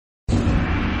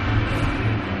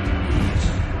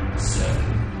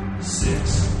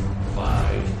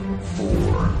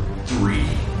3,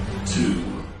 2,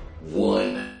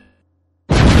 1.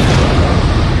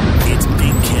 It's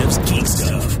Big Kev's Geek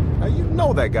Stuff. Now you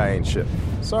know that guy ain't shit.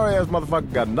 Sorry ass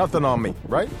motherfucker got nothing on me,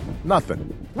 right? Nothing.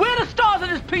 Where the stars of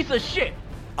this piece of shit?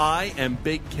 I am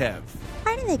Big Kev.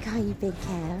 Why do they call you Big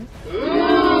Kev?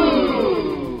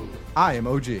 I am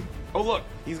OG. Oh look,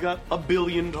 he's got a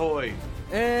billion toys.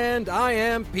 And I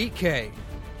am PK.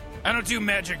 I don't do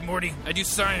magic, Morty. I do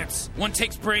science. One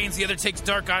takes brains, the other takes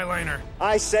dark eyeliner.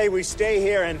 I say we stay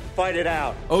here and fight it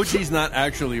out. OG's not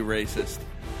actually racist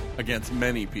against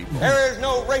many people. There is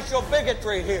no racial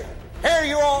bigotry here. Here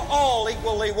you are all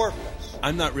equally worthless.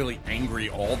 I'm not really angry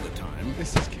all the time.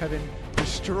 This is Kevin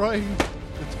destroying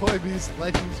the Toy Biz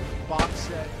Legends box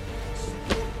set.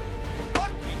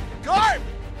 Fucking garbage!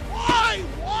 Why?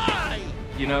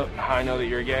 You know how I know that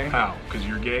you're gay? How? Because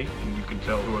you're gay and you can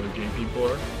tell who other gay people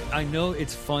are? I know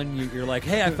it's fun. You're like,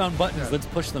 hey, I found buttons. Let's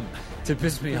push them to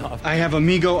piss me off. I have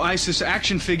Amigo Isis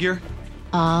action figure.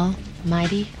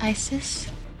 Almighty Isis?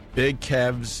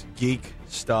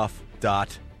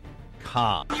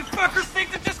 BigKevsGeekStuff.com. You fuckers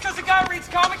think that just because a guy reads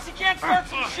comics he can't start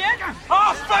some shit?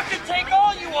 I'll fucking take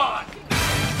all you want!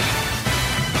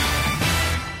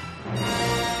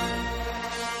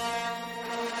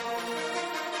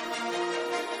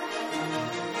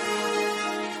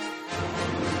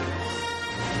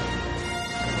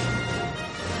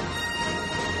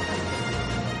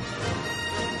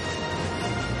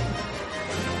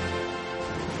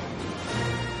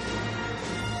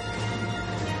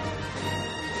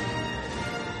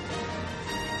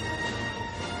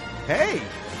 Hey!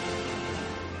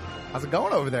 How's it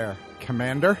going over there,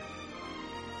 Commander?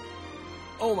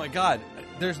 Oh my god,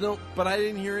 but I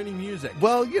didn't hear any music.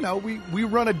 Well, you know, we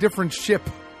run a different ship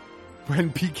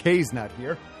when PK's not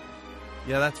here.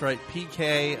 Yeah, that's right.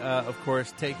 PK, of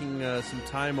course, taking some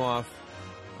time off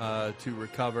to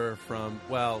recover from,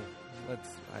 I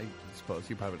suppose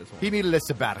he probably doesn't want He needed a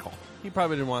sabbatical. He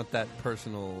probably didn't want that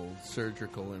personal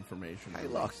surgical information. Hey,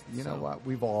 look, you know what?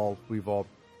 We've all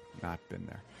not been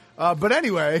there. But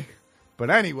anyway,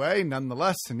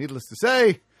 nonetheless, and needless to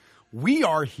say, we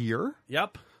are here.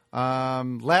 Yep.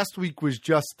 Last week was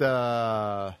just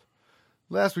a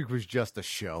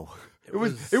show. It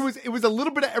was a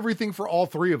little bit of everything for all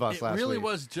three of us last week. It really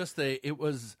was just it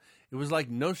was like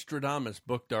Nostradamus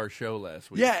booked our show last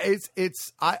week. Yeah,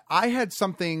 I had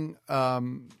something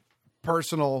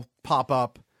personal pop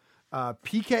up.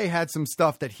 PK had some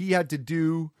stuff that he had to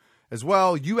do as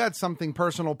well. You had something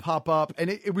personal pop up, and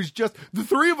it was just the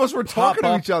three of us were talking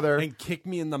to each other and kick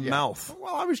me in the mouth.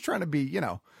 Well, I was trying to be,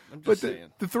 I'm just but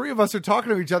saying. the three of us are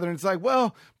talking to each other, and it's like,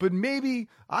 well, but maybe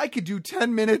I could do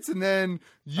 10 minutes, and then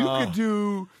you could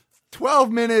do 12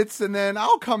 minutes, and then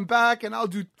I'll come back and I'll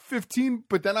do 15,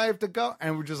 but then I have to go.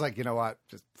 And we're just like, you know what?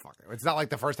 Just fuck it. It's not like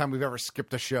the first time we've ever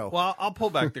skipped a show. Well, I'll pull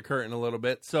back the curtain a little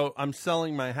bit. So I'm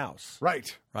selling my house.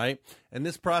 Right. And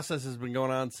this process has been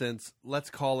going on since, let's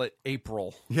call it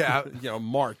April. Yeah.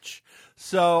 March.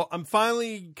 So I'm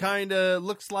finally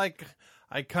looks like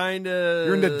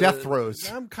you're into death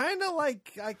throes. I'm kind of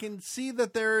like, I can see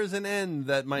that there is an end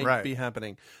that might be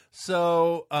happening.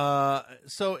 So,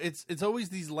 it's always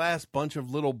these last bunch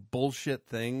of little bullshit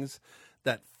things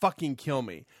that fucking kill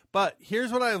me. But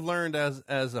here's what I've learned as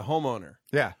a homeowner.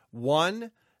 Yeah.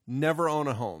 1, never own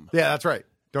a home. Yeah, that's right.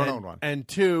 Don't own one. And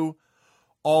 2,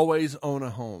 always own a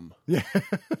home. Yeah.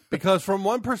 Because from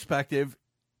one perspective,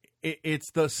 it's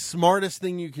the smartest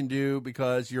thing you can do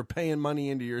because you're paying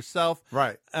money into yourself.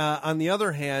 Right. On the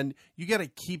other hand, you got to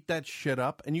keep that shit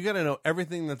up, and you got to know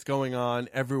everything that's going on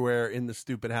everywhere in the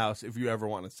stupid house if you ever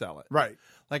want to sell it. Right.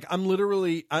 Like I'm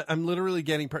literally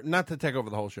getting not to take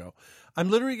over the whole show. I'm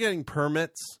literally getting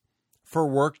permits for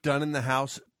work done in the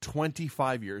house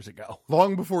 25 years ago.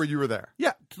 Long before you were there.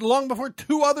 Yeah, long before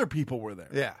 2 other people were there.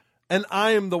 Yeah. And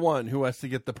I am the one who has to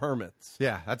get the permits.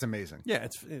 Yeah, that's amazing. Yeah,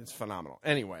 it's phenomenal.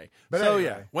 Anyway,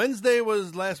 anyway. Wednesday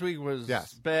last week was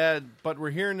bad, but we're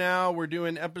here now. We're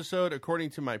doing episode, according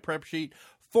to my prep sheet,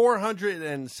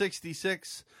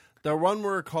 466, the one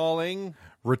we're calling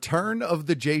Return of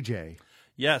the JJ.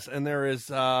 Yes, and there is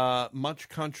much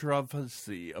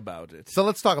controversy about it. So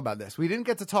let's talk about this. We didn't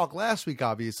get to talk last week,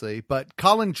 obviously, but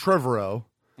Colin Trevorrow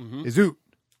is out.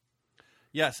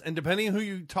 Yes, and depending on who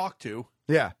you talk to,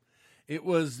 it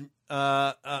was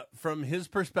from his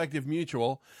perspective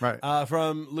mutual. Right.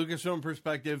 From Lucasfilm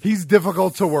perspective, he's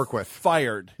difficult to work with.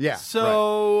 Fired. Yeah.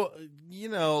 So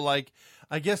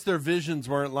I guess their visions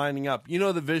weren't lining up. You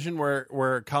know the vision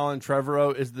where Colin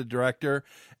Trevorrow is the director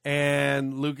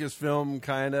and Lucasfilm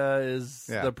kind of is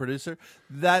the producer.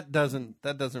 That doesn't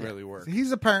really work.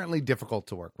 He's apparently difficult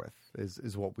to work with,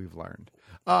 is what we've learned.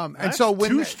 And That's so when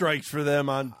two strikes for them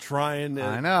on trying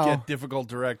to get difficult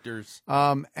directors.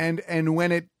 And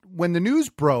when the news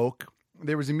broke,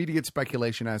 there was immediate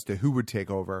speculation as to who would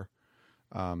take over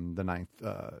the ninth,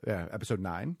 episode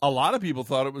 9. A lot of people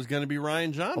thought it was going to be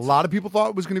Rian Johnson. A lot of people thought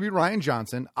it was going to be Rian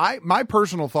Johnson. My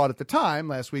personal thought at the time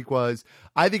last week was,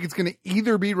 I think it's going to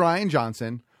either be Rian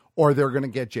Johnson or they're going to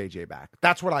get JJ back.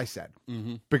 That's what I said.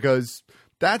 Because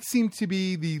that seemed to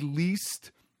be the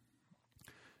least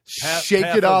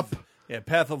it up.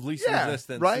 Path of least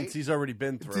resistance. Right? Since he's already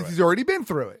been through it. He's already been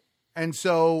through it. And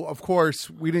so, of course,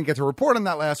 we didn't get to report on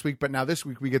that last week, but now this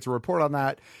week we get to report on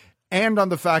that. And on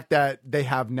the fact that they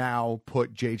have now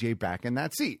put JJ back in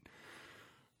that seat.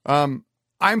 I'm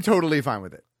totally fine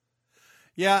with it.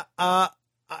 Yeah. I'm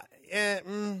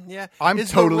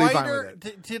totally fine with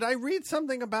it. Did I read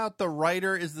something about the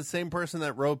writer is the same person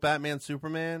that wrote Batman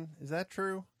Superman? Is that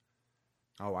true?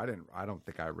 Oh, I don't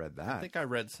think I read that. I think I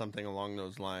read something along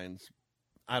those lines.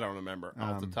 I don't remember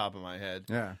off the top of my head.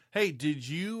 Yeah. Hey, did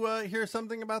you hear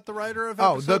something about the writer of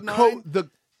episode 9?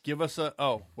 Give us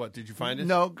what, did you find it?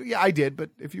 No, yeah, I did,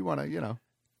 but if you want to,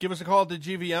 Give us a call to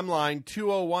GVM line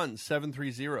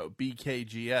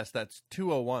 201-730-BKGS. That's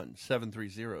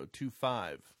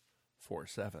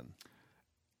 201-730-2547.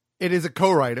 It is a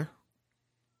co-writer.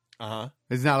 Uh-huh.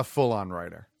 It's not a full-on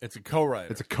writer. It's a co-writer.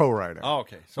 It's a co-writer. Oh,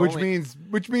 okay. So which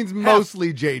means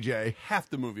mostly JJ. Half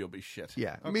the movie will be shit.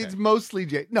 Yeah. It means mostly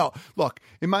JJ. No, look,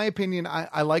 in my opinion,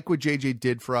 I like what JJ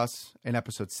did for us in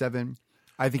episode 7.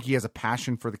 I think he has a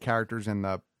passion for the characters and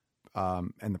the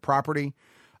property.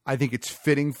 I think it's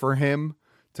fitting for him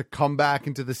to come back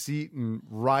into the seat and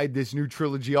ride this new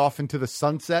trilogy off into the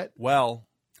sunset. Well,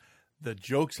 the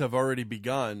jokes have already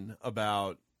begun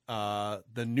about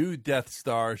the new Death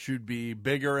Star should be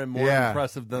bigger and more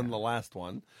impressive than the last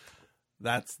one.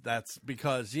 That's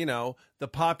because the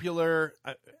popular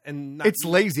it's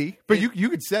lazy, but you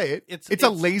could say it. It's a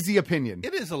lazy opinion.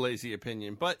 It is a lazy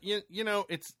opinion, but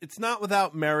it's not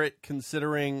without merit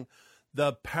considering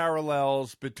the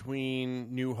parallels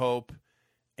between New Hope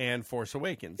and Force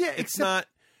Awakens. Yeah, it's not.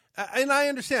 And I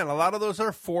understand a lot of those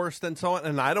are forced and so on,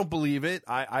 and I don't believe it.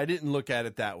 I didn't look at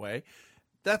it that way.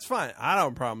 That's fine. I don't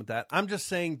have a problem with that. I'm just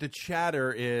saying the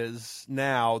chatter is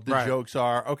now the jokes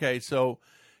are okay. So.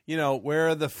 Where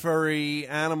are the furry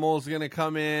animals going to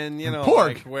come in?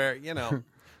 Porg. Like where,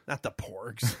 not the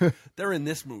porgs. They're in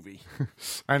this movie.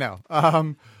 I know.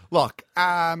 Look,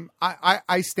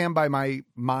 I stand by my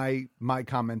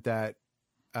comment that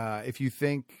if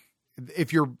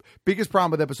your biggest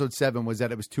problem with episode 7 was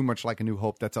that it was too much like A New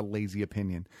Hope, that's a lazy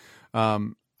opinion.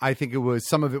 I think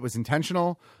some of it was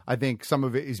intentional. I think some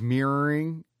of it is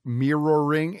mirroring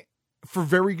for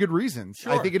very good reasons.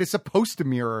 Sure. I think it is supposed to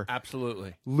mirror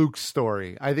absolutely Luke's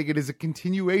story. I think it is a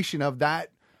continuation of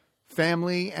that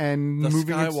family and the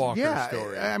moving Skywalker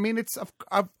story. I mean, it's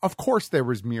of course there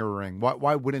was mirroring.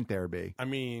 Why wouldn't there be? I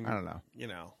mean, I don't know.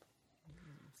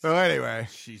 So anyway,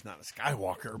 she's not a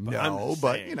Skywalker,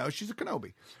 but she's a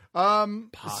Kenobi.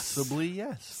 Possibly,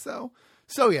 yes.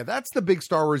 So yeah, that's the big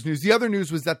Star Wars news. The other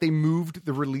news was that they moved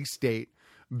the release date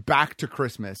back to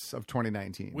Christmas of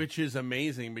 2019. Which is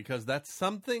amazing because that's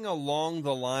something along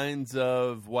the lines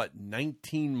of,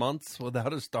 19 months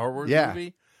without a Star Wars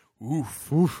movie?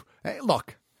 Oof. Hey,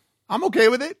 look, I'm okay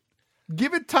with it.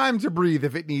 Give it time to breathe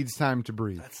if it needs time to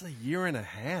breathe. That's a year and a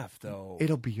half, though.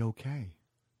 It'll be okay.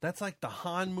 That's like the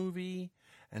Han movie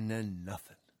and then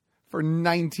nothing. For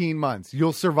 19 months.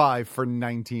 You'll survive for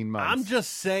 19 months. I'm just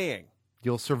saying.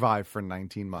 You'll survive for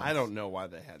 19 months. I don't know why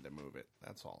they had to move it.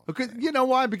 That's all. Because you know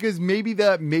why? Because maybe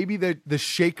the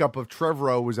shakeup of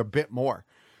Trevorrow was a bit more.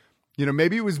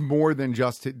 Maybe it was more than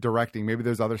just directing. Maybe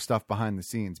there's other stuff behind the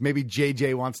scenes. Maybe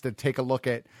JJ wants to take a look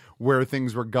at where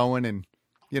things were going and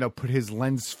put his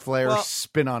lens flare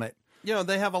spin on it.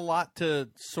 They have a lot to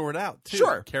sort out too.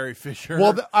 Sure, Carrie Fisher.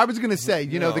 Well, I was going to say,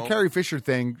 the Carrie Fisher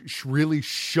thing really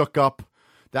shook up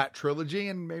that trilogy,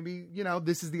 and maybe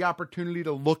this is the opportunity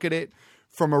to look at it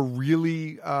from a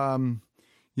really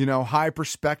high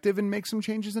perspective and make some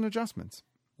changes and adjustments.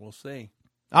 We'll see.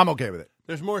 I'm okay with it.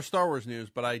 There's more Star Wars news,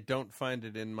 but I don't find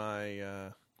it in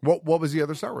my What was the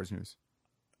other Star Wars news?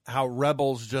 How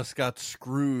Rebels just got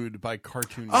screwed by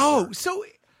Cartoon Network. Oh, so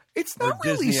it's not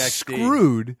really Disney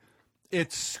screwed.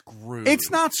 It's screwed. It's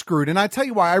not screwed, and I tell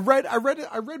you why. I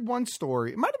read one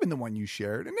story. It might have been the one you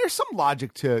shared, and there's some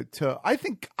logic to. I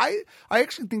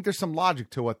actually think there's some logic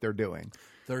to what they're doing.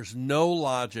 There's no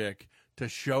logic to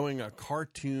showing a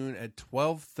cartoon at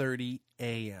 12:30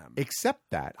 a.m. Except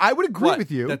that. I would agree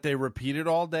with you. That they repeat it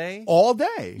all day? All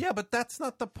day. Yeah, but that's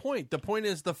not the point. The point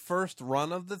is the first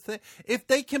run of the thing. If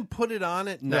they can put it on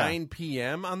at 9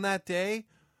 p.m. on that day,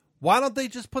 why don't they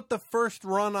just put the first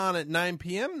run on at 9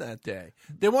 p.m. that day?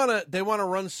 They want to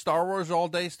run Star Wars all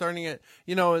day, starting at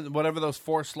whatever those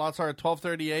 4 slots are at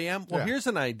 12:30 a.m. Well, here's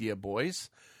an idea, boys.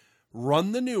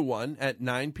 Run the new one at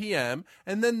 9 p.m.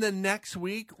 and then the next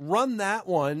week run that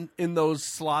one in those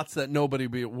slots that nobody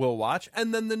will watch,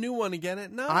 and then the new one again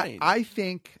at 9. I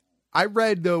think I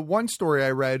read the one story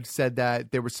I read said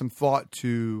that there was some thought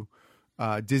to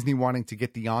Disney wanting to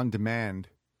get the on-demand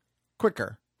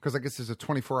quicker. Because I guess there's a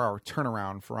 24-hour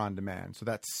turnaround for on-demand, so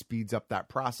that speeds up that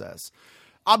process.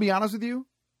 I'll be honest with you.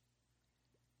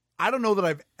 I don't know that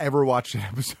I've ever watched an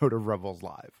episode of Rebels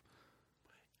live.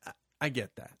 I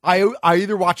get that. I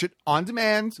either watch it on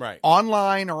demand, right,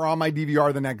 online, or on my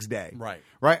DVR the next day. Right.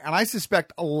 And I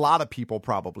suspect a lot of people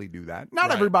probably do that. Not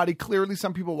everybody. Clearly,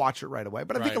 some people watch it right away.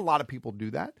 But I think a lot of people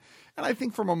do that. And I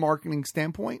think from a marketing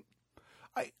standpoint,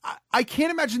 I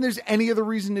can't imagine there's any other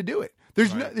reason to do it.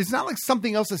 It's not like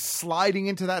something else is sliding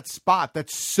into that spot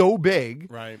that's so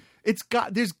big. Right.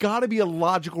 There's got to be a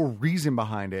logical reason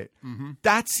behind it. Mm-hmm.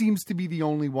 That seems to be the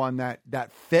only one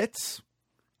that fits.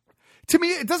 To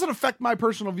me, it doesn't affect my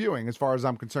personal viewing as far as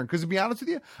I'm concerned. Because to be honest with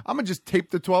you, I'm going to just tape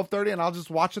the 12:30 and I'll just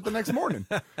watch it the next morning.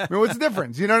 I mean, what's the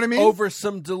difference? You know what I mean? Over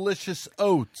some delicious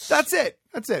oats. That's it.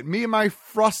 Me and my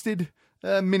frosted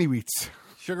mini wheats.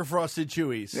 Sugar frosted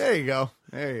chewies. There you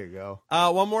go.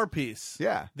 One more piece.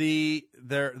 Yeah.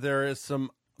 There is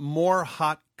some more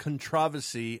hot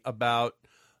controversy about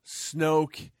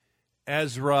Snoke,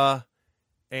 Ezra,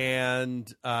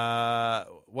 and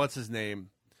what's his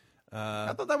name?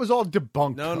 I thought that was all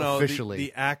debunked officially.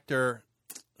 The actor,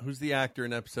 who's the actor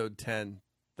in episode 10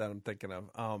 that I'm thinking of?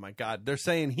 Oh, my God. They're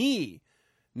saying he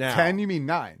now. 10, you mean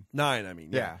 9? 9, I mean.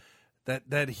 Yeah.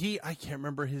 That he, I can't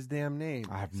remember his damn name.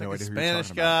 I have no idea who Spanish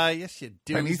you're talking guy. about. Yes, you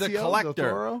do. Benicio He's the collector. Del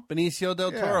Toro? Benicio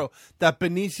del Toro. That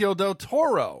Benicio del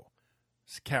Toro's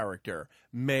character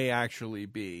may actually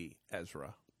be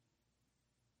Ezra.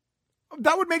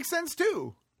 That would make sense,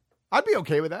 too. I'd be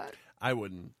okay with that. I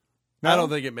wouldn't. No? I don't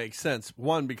think it makes sense.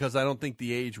 One, because I don't think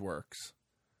the age works.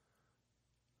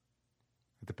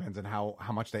 It depends on how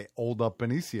much they old up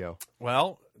Benicio.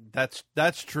 Well,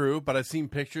 that's true, but I've seen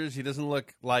pictures. He doesn't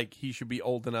look like he should be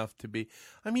old enough to be.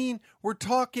 I mean, we're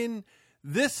talking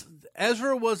this.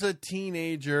 Ezra was a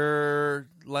teenager,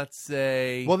 let's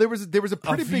say. Well, there was a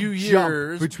pretty big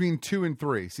jump between 2 and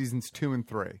 3, seasons 2 and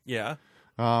 3. Yeah.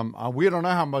 We don't know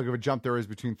how much of a jump there is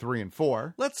between 3 and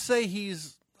 4. Let's say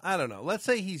he's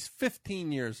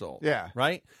 15 years old. Yeah.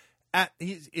 Right?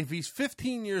 If he's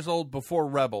 15 years old before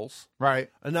Rebels. Right.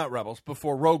 Not Rebels,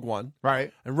 before Rogue One.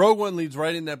 Right. And Rogue One leads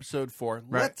right into episode 4.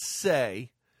 Right. Let's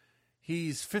say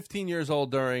he's 15 years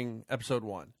old during episode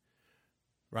 1.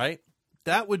 Right?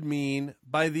 That would mean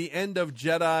by the end of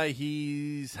Jedi,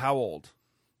 he's how old?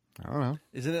 I don't know.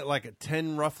 Isn't it like a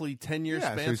roughly 10-year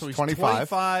span? So he's 25.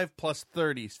 25 plus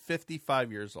 30. He's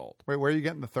 55 years old. Wait, where are you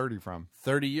getting the 30 from?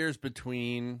 30 years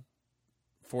between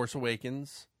Force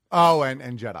Awakens. Oh, and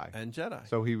Jedi. And Jedi.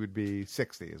 So he would be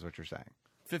 60 is what you're saying.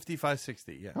 55,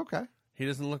 60, yeah. Okay. He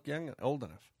doesn't look old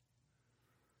enough.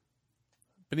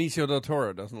 Benicio del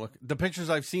Toro doesn't look... The pictures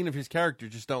I've seen of his character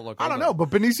just don't look old I don't know, but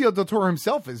Benicio del Toro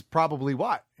himself is probably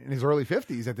what? In his early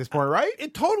 50s at this point, right?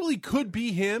 It totally could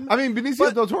be him. I mean,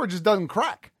 Benicio del Toro just doesn't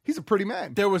crack. He's a pretty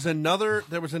man. There was another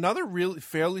really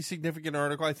fairly significant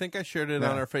article. I think I shared it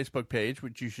on our Facebook page,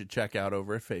 which you should check out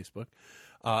over at Facebook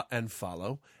and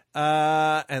follow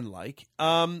and like.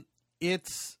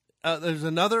 There's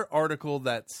another article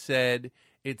that said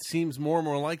it seems more and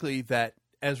more likely that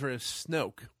Ezra is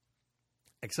Snoke.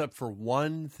 Except for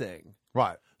one thing.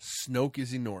 What? Snoke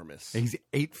is enormous. He's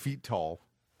 8 feet tall.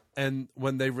 And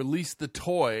when they released the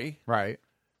toy, right,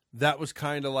 that was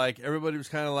kind of like, everybody was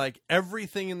kind of like,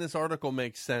 everything in this article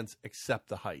makes sense except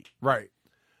the height. Right.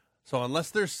 So unless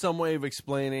there's some way of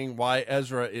explaining why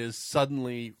Ezra is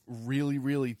suddenly really,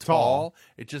 really tall.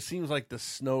 It just seems like the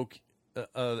Snoke,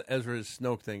 Ezra's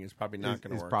Snoke thing is probably not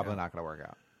going to work out. It's probably not going to work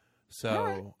out.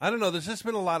 So, I don't know. There's just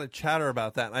been a lot of chatter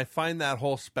about that, and I find that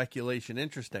whole speculation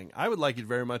interesting. I would like it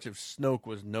very much if Snoke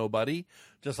was nobody,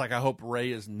 just like I hope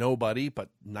Rey is nobody, but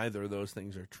neither of those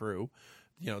things are true.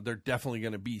 You know, they're definitely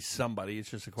going to be somebody.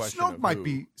 It's just a question of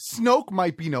who. Snoke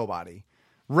might be nobody.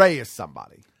 Rey is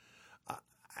somebody.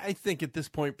 I think at this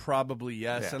point, probably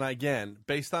yes. Yeah. And again,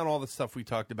 based on all the stuff we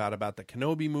talked about the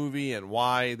Kenobi movie and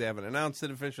why they haven't announced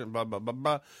it officially, blah, blah,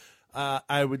 blah, blah,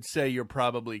 I would say you're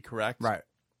probably correct. Right.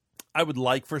 I would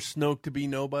like for Snoke to be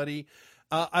nobody.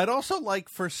 I'd also like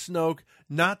for Snoke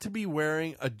not to be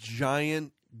wearing a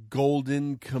giant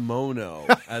golden kimono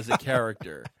as a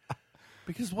character.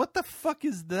 Because what the fuck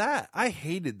is that? I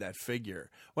hated that figure.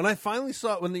 When you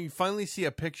finally see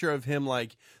a picture of him,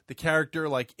 like the character,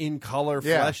 like in color,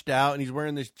 fleshed out, and he's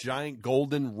wearing this giant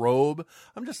golden robe,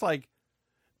 I'm just like,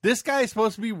 this guy is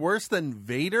supposed to be worse than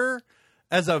Vader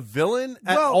as a villain?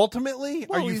 Ultimately?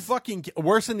 Are you fucking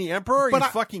worse than the Emperor? Are you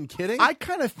fucking kidding? I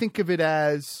kind of think of it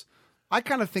as...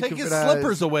 Take his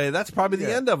slippers away. That's probably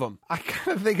the end of him. I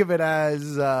kind of think of it as,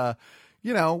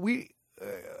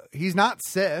 he's not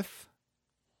Sith,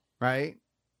 right?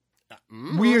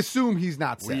 We assume he's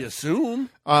not Sith. We assume.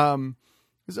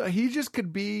 So he just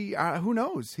could be, who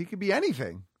knows? He could be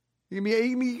anything. He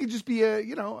could just be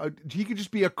he could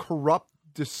just be a corrupt,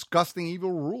 disgusting,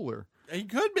 evil ruler. He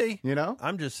could be.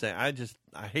 I'm just saying.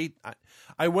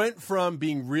 I went from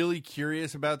being really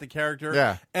curious about the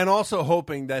character and also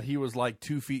hoping that he was like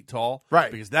 2 feet tall.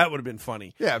 Right. Because that would have been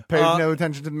funny. Yeah, paid no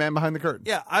attention to the man behind the curtain.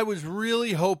 Yeah, I was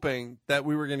really hoping that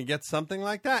we were going to get something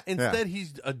like that. Instead,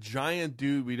 he's a giant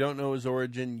dude. We don't know his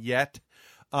origin yet.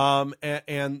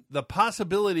 And the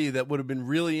possibility that would have been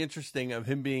really interesting of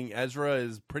him being Ezra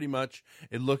is pretty much,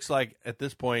 it looks like at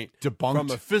this point, debunked.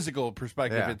 From a physical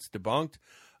perspective, it's debunked.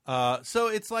 So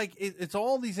it's like it's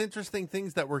all these interesting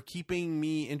things that were keeping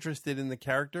me interested in the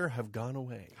character have gone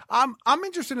away. I'm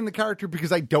interested in the character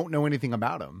because I don't know anything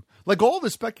about him. Like, all the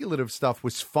speculative stuff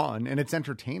was fun and it's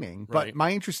entertaining, but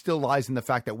my interest still lies in the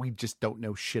fact that we just don't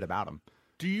know shit about him.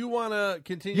 Do you want to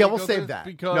continue? Yeah, we'll save that.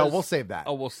 No, we'll save that.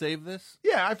 Oh, we'll save this?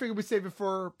 Yeah, I figured we'd save it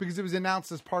because it was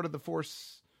announced as part of the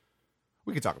Force.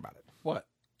 We could talk about it. What?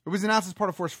 It was announced as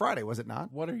part of Force Friday, was it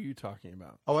not? What are you talking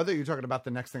about? Oh, I thought you were talking about the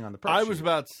next thing on the press I sheet. was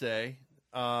about to say,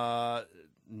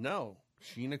 no.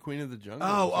 Sheena, Queen of the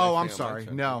Jungle. I'm sorry.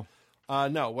 No.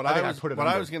 No. What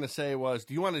I was going to say was,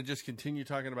 do you want to just continue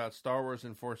talking about Star Wars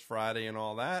and Force Friday and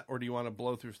all that, or do you want to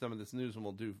blow through some of this news and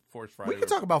we'll do Force Friday? We can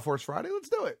talk about Force Friday. Let's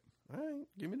do it. All right,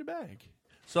 give me the bag.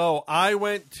 So I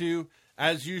went to,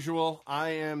 as usual, I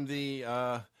am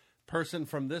the person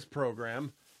from this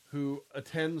program who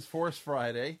attends Force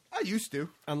Friday. I used to.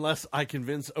 Unless I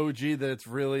convince OG that it's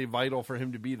really vital for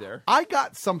him to be there. I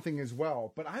got something as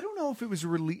well, but I don't know if it was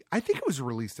released. I think it was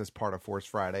released as part of Force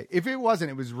Friday. If it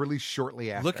wasn't, it was released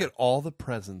shortly after. Look at all the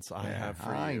presents I have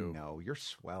for you. I know. You're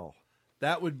swell.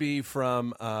 That would be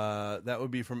from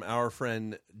our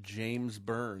friend James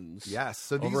Burns. Yes,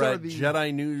 so these over are at the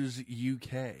Jedi News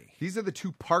UK. These are the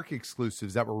 2 park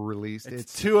exclusives that were released.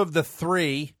 It's 2 of the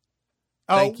 3.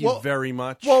 Thank you very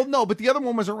much. Well, no, but the other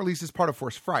one wasn't released as part of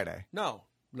Force Friday. No.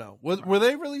 Were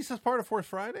they released as part of Force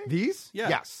Friday? These? Yeah.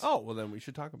 Yes. Oh, well, then we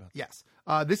should talk about that. Yes.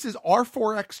 This is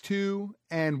R4X2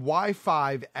 and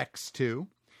Y5X2.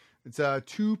 It's a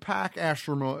 2-pack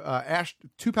astromech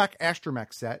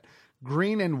set,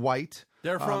 green and white.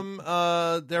 They're from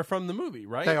the movie,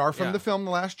 right? They are from the film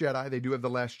The Last Jedi. They do have the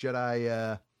Last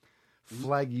Jedi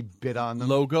flaggy bit on them.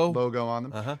 Logo on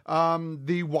them. Uh-huh.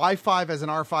 The Y5 has an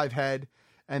R5 head,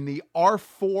 and the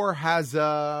R4 has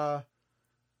a...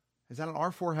 Is that an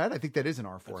R4 head? I think that is an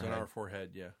R4 That's head. an R4 head,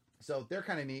 yeah. So they're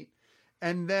kind of neat.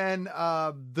 And then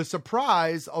the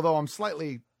surprise, although I'm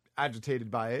slightly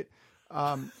agitated by it,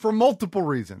 for multiple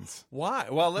reasons. Why?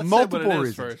 Well, let's multiple say what it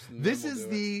is reasons. first. This is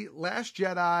the Last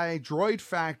Jedi Droid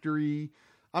Factory.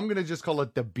 I'm going to just call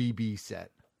it the BB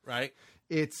set. Right.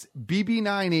 It's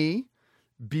BB-9E,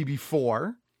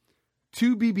 BB-4,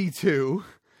 2 BB-2,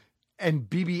 and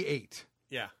BB-8.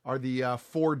 Yeah. Are the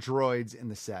 4 droids in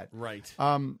the set. Right.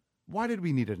 Why did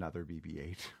we need another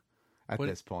BB-8 at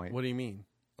this point? What do you mean?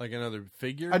 Like another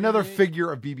figure? Another BB-8?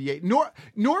 figure of BB-8.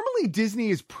 Normally, Disney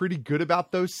is pretty good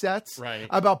about those sets. Right.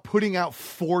 About putting out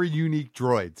 4 unique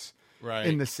droids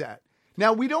in the set.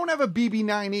 Now, we don't have a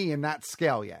BB-9E in that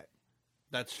scale yet.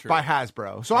 That's true. By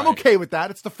Hasbro. So I'm okay with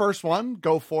that. It's the first one.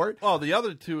 Go for it. Well, the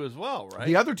other 2 as well, right?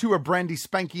 The other 2 are brandy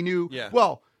spanky new. Yeah.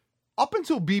 Well, up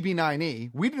until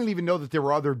BB-9E, we didn't even know that there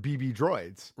were other BB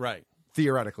droids. Right.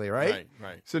 Theoretically, right?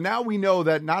 Right. So now we know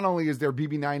that not only is there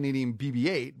BB-9E and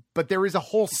BB-8, but there is a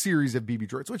whole series of BB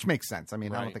droids, which makes sense. I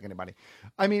mean, I don't think anybody...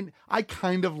 I mean, I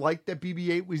kind of like that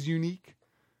BB-8 was unique.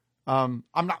 I'm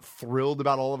not thrilled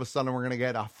about all of a sudden we're going to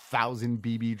get 1,000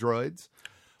 BB droids.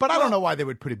 But I don't know why they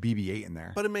would put a BB-8 in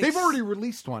there. But they've already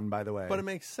released one, by the way. But it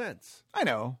makes sense. I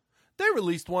know. They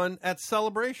released one at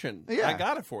Celebration. Yeah. I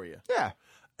got it for you. Yeah.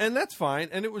 And that's fine,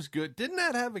 and it was good. Didn't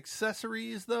that have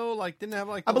accessories though? Like, didn't it have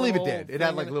like? I believe it did. It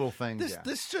had like little things.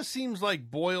 This just seems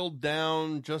like boiled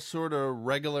down, just sort of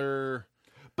regular.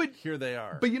 But here they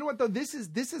are. But you know what though? This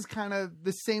is kind of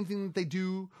the same thing that they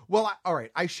do. Well, all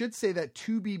right. I should say that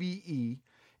 2BBE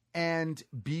and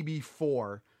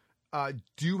BB4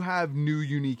 do have new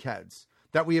unique heads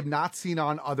that we have not seen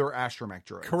on other astromech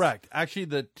droids. Correct. Actually,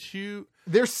 the two...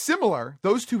 They're similar.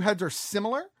 Those two heads are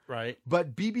similar. Right.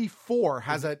 But BB4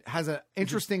 has an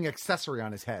interesting accessory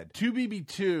on his head.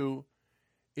 2BB2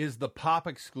 is the pop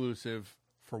exclusive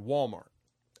for Walmart.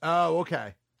 Oh,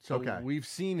 okay. So we've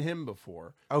seen him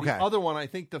before. Okay. The other one, I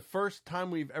think the first time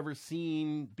we've ever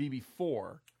seen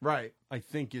BB4, right, I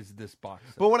think is this box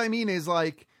set. But what I mean is,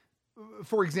 like,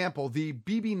 for example, the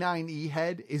BB9E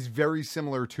head is very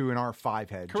similar to an R5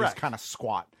 head. Correct. Just kind of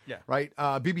squat. Yeah. Right?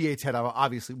 BB-8's head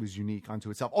obviously was unique unto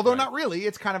itself. Although not really.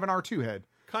 It's kind of an R2 head.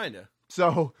 Kind of.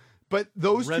 So... But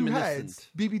those two Reminiscent. heads,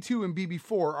 BB2 and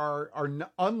BB4, are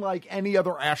unlike any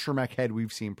other astromech head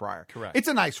we've seen prior. Correct. It's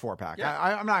a nice 4-pack. Yeah.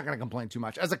 I'm not going to complain too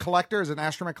much. As a collector, as an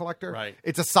astromech collector, right.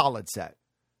 It's a solid set.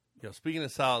 Yo, speaking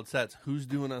of solid sets, who's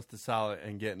doing us the solid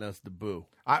and getting us the boo?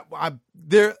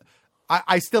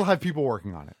 I still have people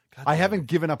working on it. I haven't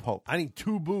given up hope. I need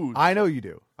 2 boos. I know you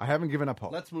do. I haven't given up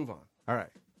hope. Let's move on. All right.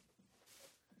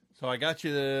 So I got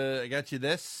you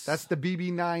this. That's the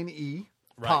BB9E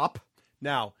Right. pop.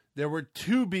 Now, there were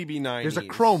 2 BB9Es. There's a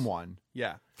chrome one.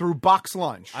 Yeah. Through Box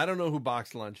Lunch. I don't know who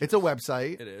Box Lunch is. It's a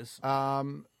website. It is.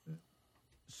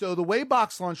 So the way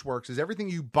Box Lunch works is everything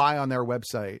you buy on their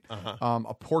website,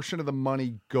 a portion of the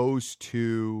money goes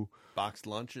to... Box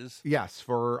Lunches? Yes,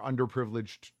 for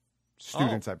underprivileged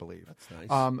students, I believe. That's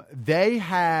nice. They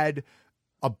had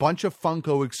a bunch of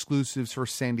Funko exclusives for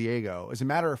San Diego. As a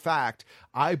matter of fact,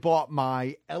 I bought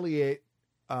my Elliot,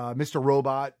 Mr.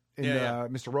 Robot,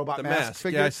 Mr. Robot the mask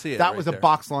figure. Yeah, I see it that right was there. a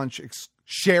Box Lunch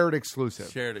shared exclusive.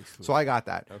 Shared exclusive. So I got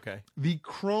that. Okay. The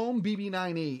Chrome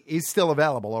BB9E is still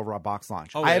available over at Box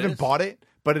Lunch. Oh, I it haven't is? bought it,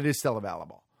 but it is still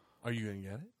available. Are you going to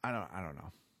get it? I don't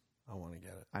know. I want to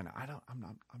get it. I know. I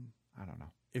don't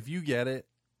know. If you get it...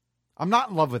 I'm not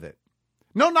in love with it.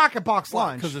 No knock at Box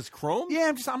Lunch. Because it's Chrome?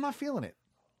 Yeah, I'm not feeling it.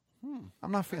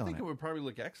 I'm not feeling I think it. it would probably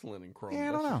look excellent in Chrome. Yeah,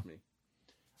 I don't That's know. just me.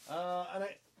 And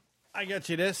I got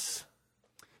you this.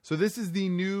 So this is the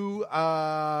new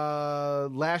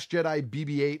Last Jedi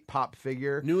BB-8 pop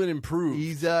figure. New and improved.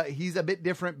 He's a bit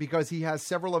different because he has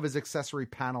several of his accessory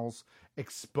panels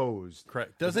exposed.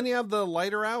 Correct. Doesn't he have the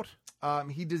lighter out?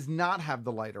 He does not have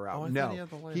the lighter out. Oh, I no, thought he had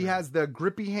the lighter he out. has the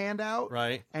grippy hand out.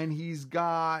 Right. And he's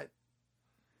got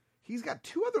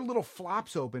 2 other little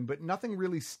flops open, but nothing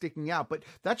really sticking out. But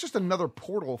that's just another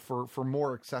portal for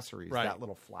more accessories. Right. That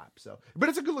little flap. So, but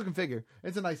it's a good looking figure.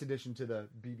 It's a nice addition to the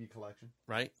BB collection.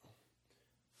 Right.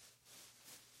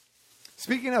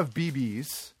 Speaking of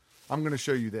BBs, I'm going to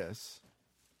show you this.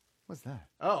 What's that?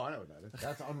 Oh, I know what that is.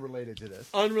 That's unrelated to this.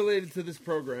 Unrelated to this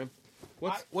program.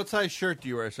 What size shirt do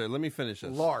you wear, sir? Let me finish this.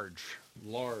 Large.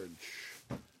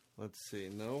 Let's see.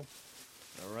 No.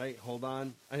 All right. Hold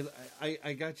on.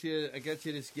 I got you. I got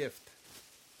you this gift.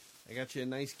 I got you a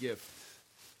nice gift.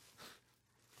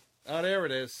 Oh, there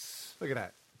it is. Look at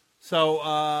that.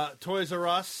 So, Toys R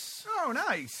Us. Oh,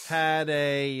 nice. Had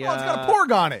a. Oh, it's got a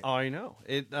Porg on it. Oh, I know.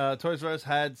 Toys R Us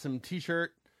had some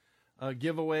T-shirt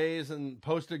giveaways and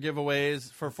poster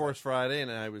giveaways for Force Friday,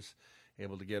 and I was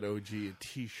able to get OG a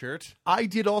T-shirt. I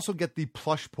did also get the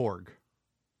plush Porg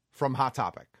from Hot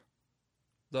Topic.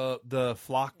 The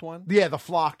flocked one? Yeah, the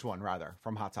flocked one, rather,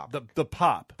 from Hot Topic. The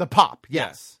pop. The pop,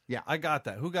 yes. Yeah. I got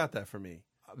that. Who got that for me?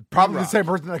 Probably E-Rock. the same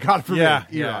person that got it for me. Yeah,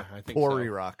 E-Rock. I think Poor so.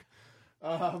 E-Rock.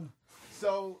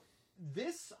 So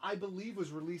this, I believe,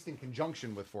 was released in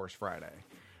conjunction with Force Friday.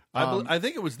 I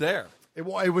think it was there. It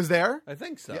was there? I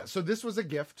think so. Yeah, so this was a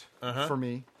gift for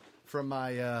me from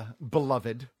my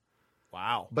beloved.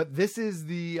 Wow. But this is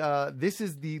the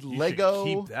You Lego.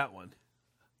 should keep that one.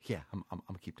 Yeah, I'm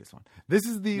gonna keep this one. This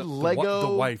is the No, Lego.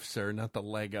 The wife, sir, not the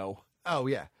Lego. Oh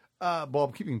yeah. Well,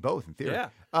 I'm keeping both in theory.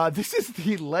 Yeah. This is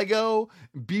the Lego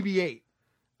BB-8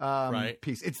 Right.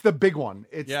 piece. It's the big one.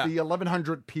 It's Yeah. the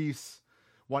 1100 piece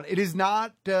one. It is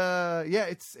not.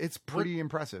 It's pretty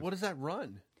impressive. What does that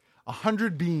run?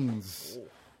 100 beans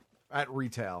at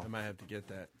retail. I might have to get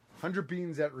that. 100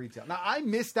 beans at retail. Now, I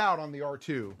missed out on the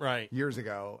R2 Right. years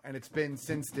ago, and it's been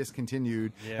since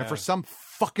discontinued. Yeah. And for some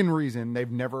fucking reason,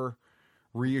 they've never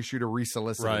reissued or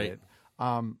resolicited Right.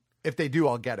 it. If they do,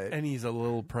 I'll get it. And he's a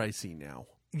little pricey now.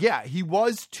 Yeah, he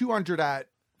was 200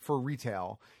 for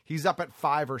retail. He's up at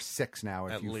 5 or 6 now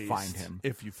if At you least. find him.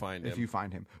 If you find him. If you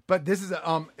find him. But this is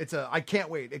I can't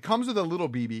wait. It comes with a little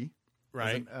BB.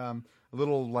 Right. A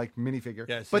little like minifigure.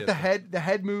 Yeah, I see but it. the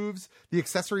head moves, the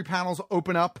accessory panels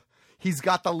open up. He's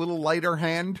got the little lighter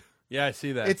hand. Yeah, I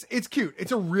see that. It's cute.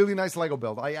 It's a really nice Lego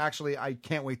build. I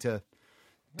can't wait to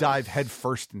dive head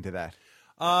first into that.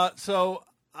 So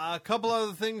a couple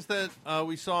other things that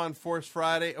we saw on Force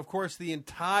Friday. Of course, the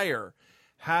entire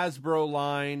Hasbro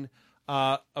line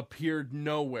appeared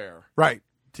nowhere. Right.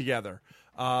 Together.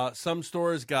 Some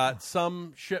stores got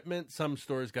some shipment. Some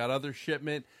stores got other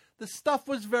shipment. The stuff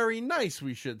was very nice,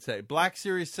 we should say. Black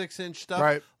Series 6-inch stuff.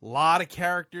 Right. A lot of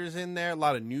characters in there. A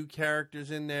lot of new characters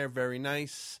in there. Very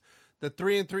nice. The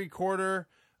 3 3/4,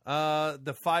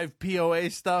 the 5 POA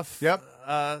stuff. Yep.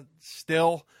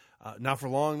 Still, not for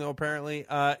long though. Apparently,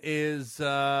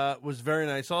 was very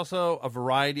nice. Also, a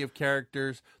variety of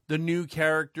characters. The new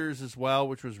characters as well,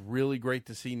 which was really great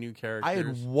to see new characters. I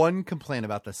had one complaint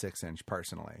about the 6-inch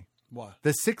personally. What?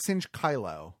 The 6-inch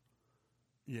Kylo.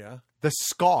 Yeah. The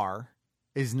scar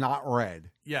is not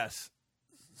red. Yes.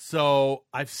 So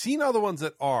I've seen other ones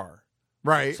that are.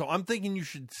 Right. So I'm thinking you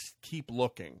should keep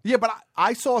looking. Yeah, but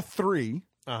I saw 3.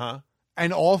 Uh-huh.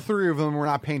 And all 3 of them were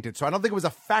not painted. So I don't think it was a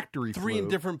factory 3 fluke. in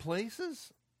different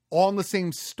places? All in the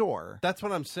same store. That's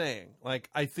what I'm saying. Like,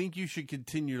 I think you should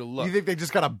continue to look. You think they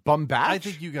just got a bum batch? I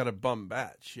think you got a bum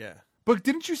batch, yeah. But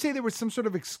didn't you say there was some sort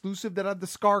of exclusive that had the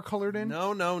scar colored in?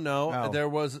 No. Oh. There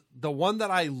was the one that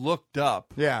I looked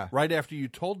up right after you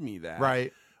told me that.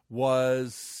 Right.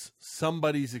 Was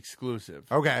somebody's exclusive.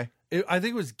 Okay. I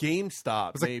think it was GameStop,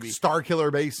 it was maybe. Like Star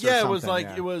Killer base or something. something. It was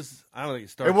like, it was, I don't think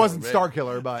it's Star Killer. It wasn't Star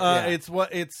Killer, but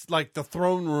it's like the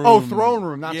throne room. Oh, throne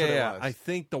room, that's what it was. I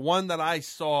think the one that I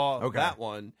saw, that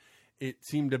one, it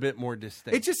seemed a bit more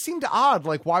distinct. It just seemed odd.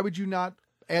 Like, why would you not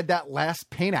add that last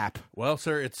paint app? Well,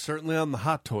 sir, it's certainly on the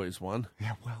Hot Toys one.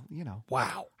 Yeah, well, you know.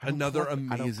 Wow. Another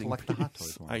amazing I don't collect the Hot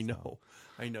Toys ones. I know.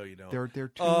 I know you don't.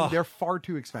 They're far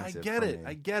too expensive.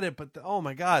 I get it, but oh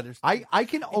my God, I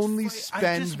can only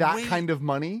spend that kind of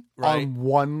money on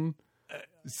one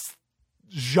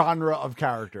genre of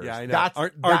characters. Yeah, I know.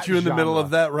 Aren't you in the middle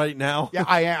of that right now? Yeah,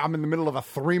 I am. I'm in the middle of a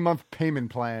 3-month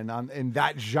payment plan in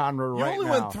that genre right now. You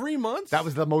only went 3 months? That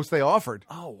was the most they offered.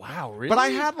 Oh wow, really? But I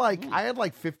had like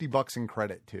 $50 in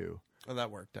credit too. Oh,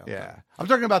 that worked out. Yeah, I'm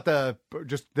talking about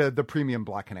the premium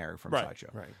Black Canary from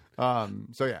Sideshow. Right.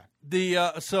 So yeah.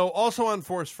 So also on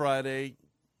Force Friday,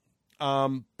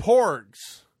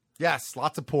 Porgs. Yes,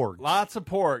 lots of Porgs. Lots of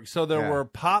Porgs. So there were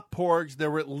pop Porgs.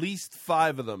 There were at least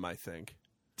 5 of them, I think.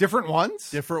 Different ones?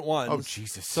 Different ones. Oh,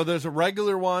 Jesus. So there's a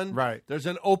regular one. Right. There's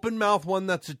an open mouth one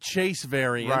that's a chase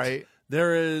variant. Right.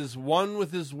 There is one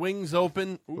with his wings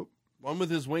open. One with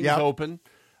his wings open.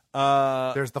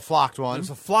 There's the flocked one.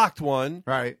 There's a flocked one.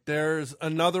 Right. There's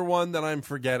another one that I'm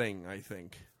forgetting, I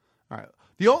think. All right.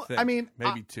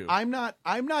 Maybe 2. I'm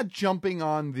not jumping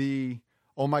on the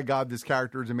oh my God, this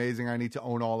character is amazing, I need to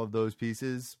own all of those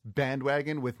pieces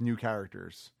bandwagon with new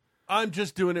characters. I'm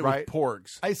just doing it with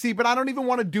Porgs. I see, but I don't even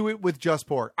want to do it with just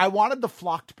Porg. I wanted the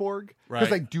flocked Porg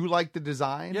because I do like the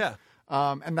design. Yeah.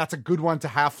 And that's a good one to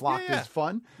have flocked is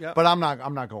fun. Yep. But I'm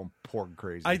not going Porg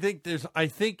crazy. I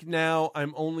think now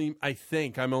I'm only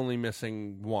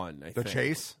missing one. The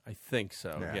chase? I think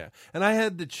so. Yeah. And I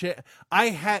had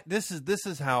this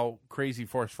is how crazy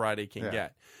Force Friday can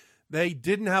get. They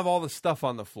didn't have all the stuff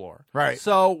on the floor. Right.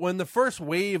 So when the first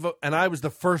wave and I was the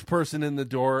first person in the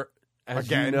door,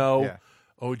 as you know,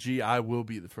 OG, I will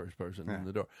be the first person in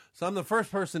the door. So I'm the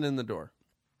first person in the door.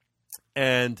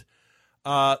 And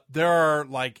there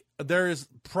is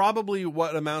probably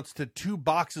what amounts to 2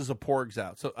 boxes of Porgs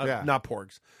out. So not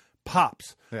Porgs,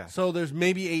 Pops. Yeah. So there's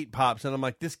maybe 8 Pops, and I'm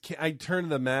like, I turned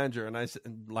to the manager and I said,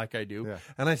 like I do,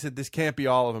 and I said, this can't be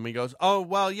all of them. He goes, oh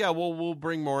well, yeah, we'll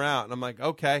bring more out, and I'm like,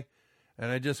 okay, and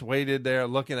I just waited there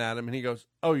looking at him, and he goes,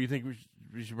 oh, you think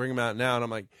we should bring them out now? And I'm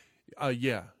like,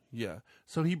 yeah.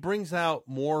 So he brings out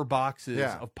more boxes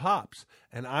of Pops,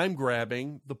 and I'm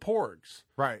grabbing the Porgs.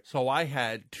 Right. So I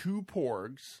had 2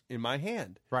 Porgs in my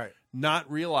hand. Right.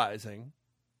 Not realizing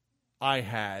I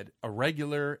had a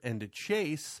regular and a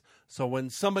chase. So when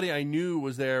somebody I knew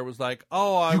was there, was like,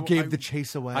 oh, I gave the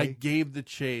chase away. I gave the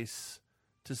chase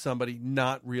to somebody,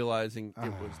 not realizing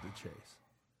it was the chase.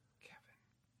 Kevin.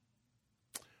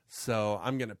 So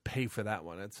I'm going to pay for that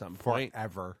one at some point.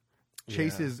 Forever.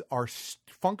 Chases are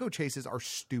Funko chases are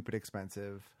stupid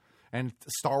expensive, and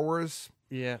Star Wars.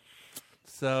 Yeah.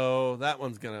 So that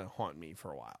one's gonna haunt me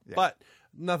for a while, but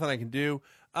nothing I can do.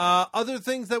 Other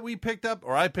things that we picked up,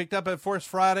 or I picked up at Force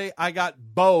Friday, I got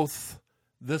both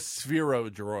the Sphero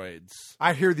droids.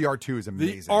 I hear the R2 is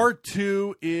amazing. The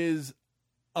R2 is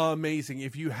amazing.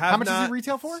 If you have how much does it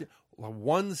retail for?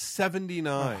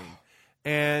 $179,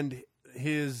 and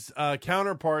his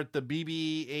counterpart, the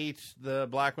BB-8, the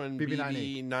black one,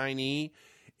 BB-9E,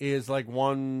 is like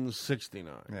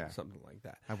 $169, something like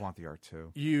that. I want the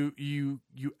R2.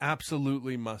 You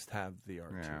absolutely must have the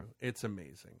R2. Yeah. It's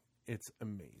amazing. It's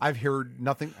amazing. I've heard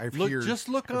nothing. I've heard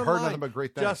online. nothing but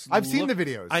great things. I've seen the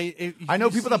videos. I know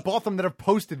people that bought them that have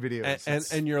posted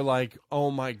videos. And you're like,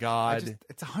 oh my God.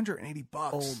 It's $180.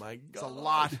 Oh my God. It's a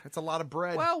lot. It's a lot of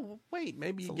bread. Well, wait,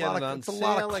 maybe you get it on sale. It's a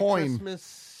lot of coin.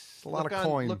 Christmas. It's a lot of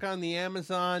coin. Look on the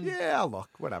Amazon. Yeah, look,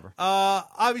 whatever.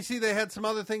 Obviously, they had some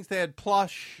other things. They had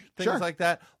plush, things like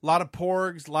that. A lot of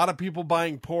porgs. A lot of people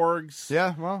buying porgs.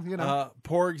 Yeah, well,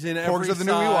 porgs in every of the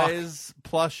size.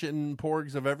 Plush and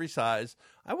porgs of every size.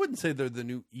 I wouldn't say they're the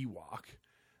new Ewok.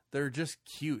 They're just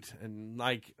cute. And,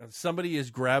 like, somebody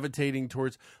is gravitating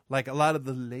towards, like, a lot of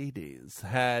the ladies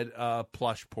had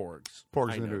plush porgs.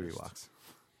 Porgs are the new Ewoks.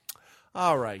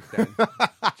 All right, then.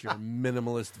 It's your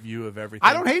minimalist view of everything.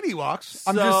 I don't hate Ewoks.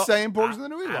 I'm just saying porgs are the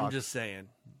new Ewoks.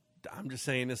 I'm just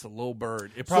saying it's a little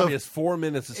bird. It probably has 4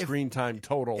 minutes of screen time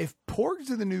total. If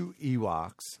porgs are the new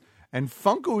Ewoks and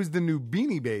Funko is the new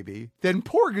Beanie Baby, then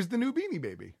Porg is the new Beanie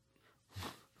Baby.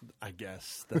 I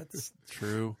guess that's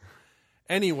true.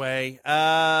 Anyway,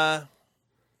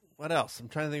 what else? I'm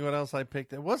trying to think what else I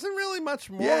picked. It wasn't really much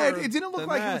more. Yeah, it didn't look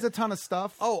like it was a ton of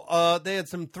stuff. Oh, they had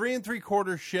some 3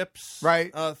 3/4 ships,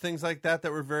 right? Things like that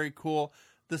were very cool.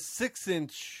 The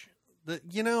 6-inch, I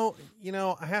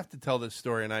have to tell this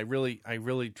story, and I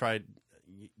really tried,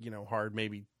 hard,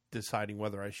 maybe deciding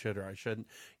whether I should or I shouldn't.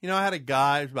 I had a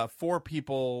guy, it was about 4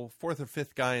 people, 4th or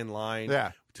 5th guy in line.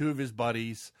 Yeah, 2 of his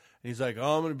buddies. And he's like,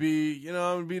 I'm going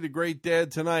to be the great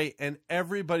dad tonight. And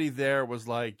everybody there was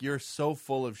like, you're so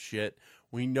full of shit.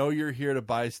 We know you're here to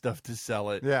buy stuff to sell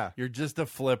it. Yeah. You're just a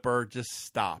flipper. Just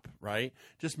stop, right?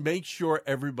 Just make sure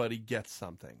everybody gets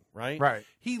something, right? Right.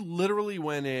 He literally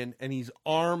went in and he's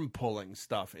arm pulling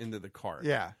stuff into the cart.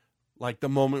 Yeah. Like the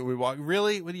moment we walk.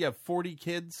 Really? What do you have, 40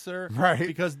 kids, sir? Right.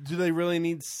 Because do they really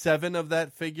need 7 of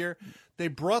that figure? They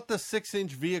brought the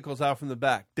 6-inch vehicles out from the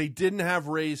back. They didn't have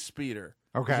Ray's speeder.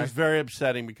 Okay. Which was very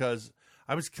upsetting because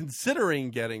I was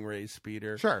considering getting Ray's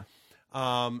speeder. Sure.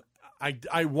 I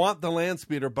want the land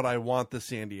speeder, but I want the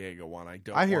San Diego one. I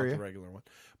don't want the regular one.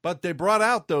 But they brought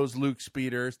out those Luke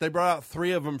speeders. They brought out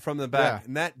 3 of them from the back. Yeah.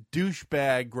 And that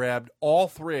douchebag grabbed all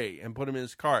 3 and put them in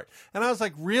his cart. And I was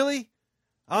like, really?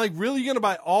 I'm like, really? You're going to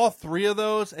buy all 3 of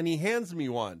those? And he hands me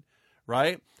one,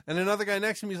 right? And another guy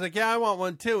next to me is like, yeah, I want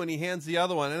one too. And he hands the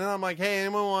other one. And then I'm like, hey,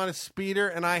 anyone want a speeder?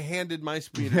 And I handed my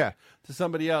speeder to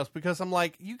somebody else because I'm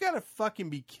like, you got to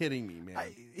fucking be kidding me, man.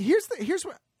 Here's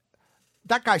what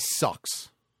that guy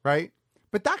sucks, right?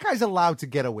 But that guy's allowed to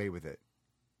get away with it.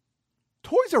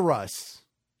 Toys R Us,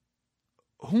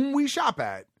 whom we shop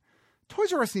at,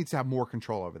 Toys R Us needs to have more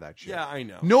control over that shit. Yeah, I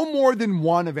know. No more than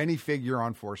 1 of any figure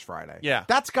on Force Friday. Yeah.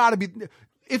 That's got to be...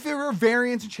 If there are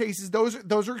variants and chases,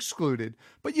 those are excluded.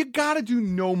 But you got to do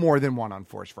no more than 1 on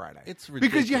Force Friday. It's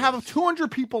ridiculous. Because you have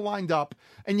 200 people lined up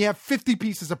and you have 50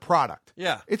 pieces of product.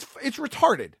 Yeah. It's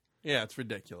retarded. Yeah, it's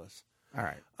ridiculous. All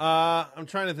right. I'm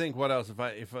trying to think what else,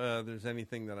 if there's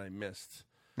anything that I missed.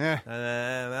 Yeah.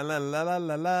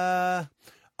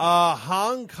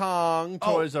 Hong Kong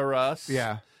Toys R Us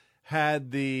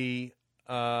had the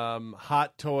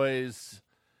Hot Toys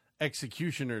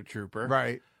Executioner Trooper.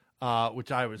 Right.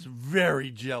 Which I was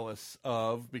very jealous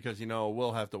of because,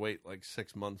 we'll have to wait like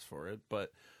 6 months for it.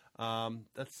 But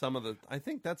that's some of the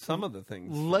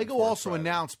things. Lego also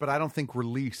announced, but I don't think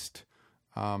released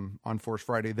on Force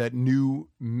Friday, that new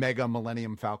Mega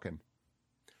Millennium Falcon.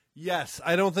 Yes,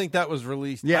 I don't think that was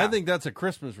released. Yeah. I think that's a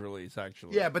Christmas release,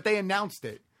 actually. Yeah, but they announced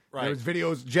it. Right. There was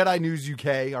videos. Jedi News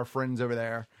UK, our friends over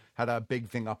there, had a big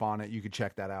thing up on it. You could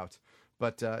check that out.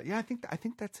 But I think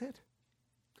that's it.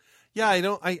 Yeah,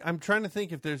 I'm trying to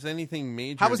think if there's anything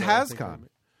major. How was HasCon?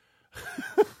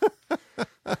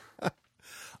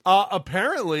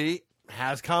 Apparently,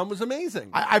 HasCon was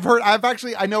amazing.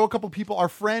 I know a couple people. Our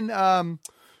friend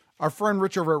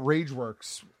Rich over at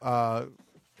RageWorks,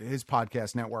 his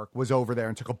podcast network, was over there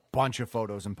and took a bunch of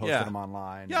photos and posted them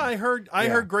online. Yeah, I heard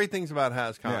great things about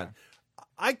HasCon. Yeah.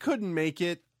 I couldn't make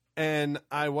it, and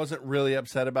I wasn't really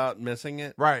upset about missing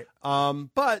it. Right.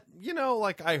 But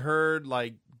I heard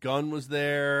Gunn was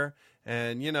there,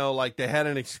 and they had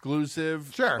an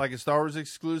exclusive, like a Star Wars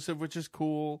exclusive, which is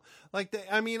cool. I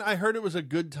heard it was a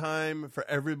good time for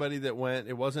everybody that went.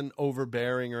 It wasn't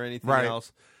overbearing or anything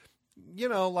else.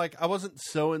 I wasn't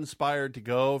so inspired to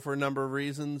go for a number of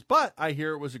reasons, but I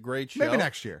hear it was a great show. Maybe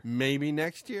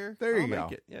next year. There you go.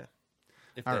 Make it, yeah,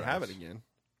 if they have it again.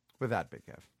 With that, Big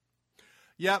Kev.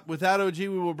 Yeah, with that, OG, we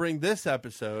will bring this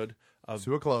episode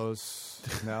to a close.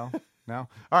 No. All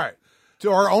right.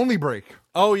 To our only break.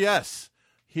 Oh, yes.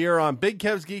 Here on Big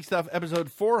Kev's Geek Stuff,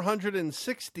 episode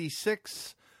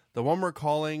 466, the one we're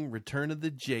calling Return of the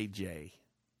JJ.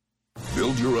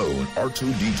 Build your own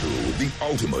R2-D2, the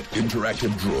ultimate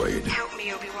interactive droid. Help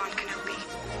me, Obi-Wan Kenobi.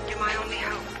 You're my only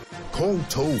hope. Call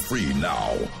toll-free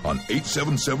now on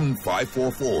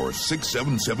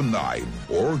 877-544-6779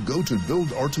 or go to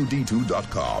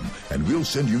buildr2d2.com and we'll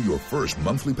send you your first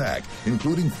monthly pack,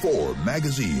 including 4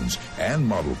 magazines and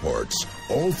model parts,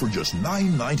 all for just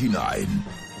 $9.99.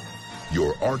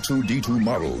 Your R2-D2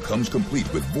 model comes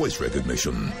complete with voice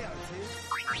recognition,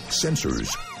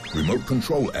 sensors, remote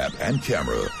control app and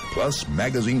camera, plus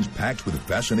magazines packed with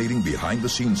fascinating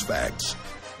behind-the-scenes facts.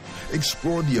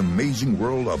 Explore the amazing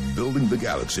world of building the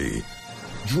galaxy,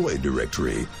 Droid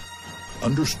Directory,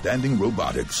 understanding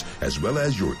robotics, as well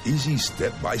as your easy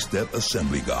step-by-step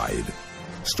assembly guide.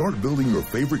 Start building your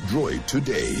favorite droid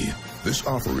today. This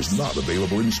offer is not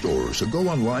available in stores, so go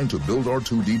online to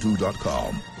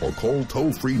buildr2d2.com or call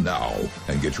toll-free now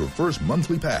and get your first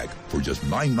monthly pack for just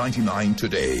 $9.99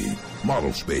 today.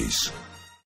 Model Space.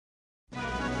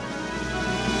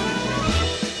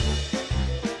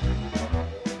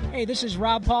 Hey, this is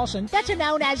Rob Paulson, better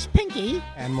known as Pinky.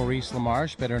 And Maurice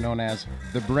LaMarche, better known as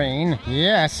The Brain.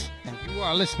 Yes, and you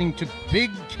are listening to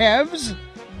Big Kev's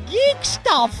Geek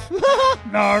Stuff.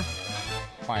 Narf.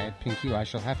 Quiet, Pinky, or I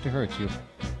shall have to hurt you.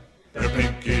 The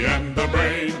Pinky and the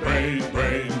Brain.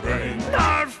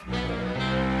 Narf!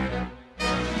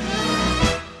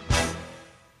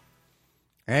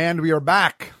 And we are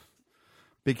back.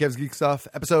 Big Kev's Geek Stuff,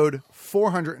 episode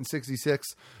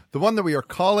 466. The one that we are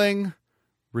calling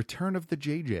Return of the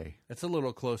JJ. That's a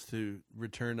little close to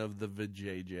Return of the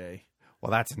VJJ.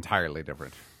 Well, that's entirely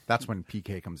different. That's when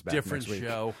PK comes back Different next week.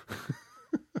 show.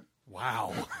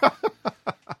 Wow.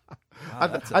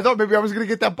 I thought maybe I was going to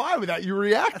get that by without you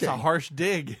reacting. That's a harsh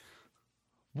dig.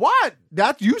 What?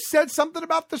 That you said something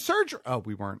about the surgery. Oh,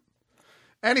 we weren't.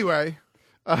 Anyway.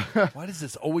 Why does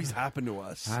this always happen to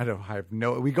us? I have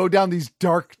no. We go down these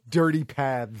dark, dirty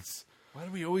paths. Why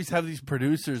do we always have these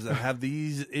producers that have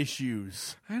these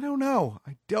issues? I don't know,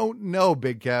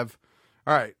 Big Kev.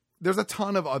 All right. There's a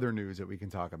ton of other news that we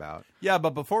can talk about. Yeah,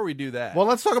 but before we do that. Well,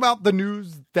 let's talk about the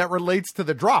news that relates to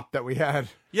the drop that we had.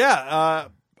 Yeah.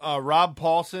 Rob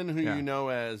Paulson, who you know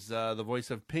as the voice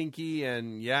of Pinky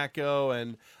and Yakko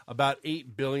and about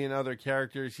 8 billion other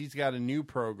characters, he's got a new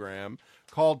program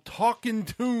called Talkin'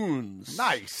 Toons.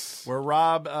 Nice. Where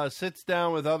Rob sits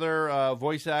down with other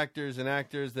voice actors and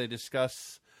actors. They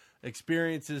discuss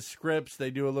experiences, scripts.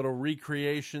 They do a little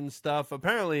recreation stuff.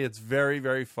 Apparently, it's very,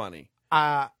 very funny.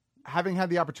 Having had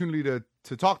the opportunity to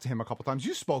talk to him a couple times,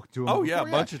 you spoke to him. Oh, yeah, a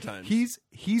bunch of times.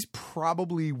 He's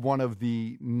probably one of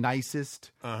the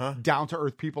nicest,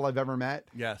 down-to-earth people I've ever met.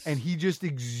 Yes. And he just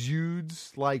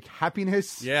exudes, like,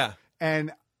 happiness. Yeah.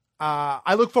 And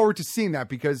I look forward to seeing that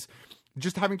because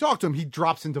just having talked to him, he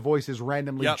drops into voices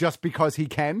randomly just because he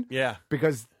can. Yeah.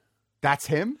 Because that's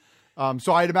him.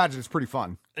 So I'd imagine it's pretty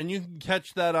fun. And you can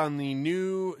catch that on the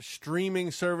new streaming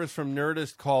service from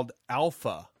Nerdist called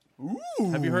Alpha. Ooh.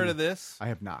 Have you heard of this? I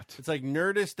have not. It's like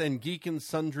Nerdist and Geek and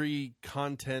Sundry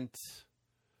content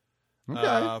for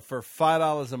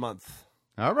 $5 a month.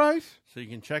 All right. So you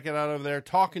can check it out over there.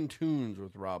 Talkin' Toons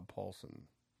with Rob Paulson.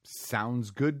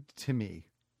 Sounds good to me.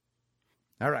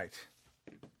 All right.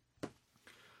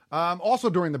 Also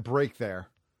during the break there,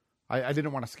 I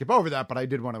didn't want to skip over that, but I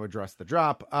did want to address the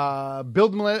drop.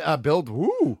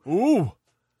 Ooh.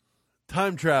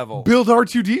 Time travel. Build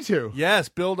R2D2. Yes,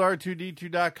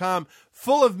 buildr2d2.com.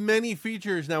 Full of many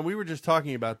features. Now, we were just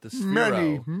talking about the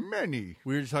Sphero. Many.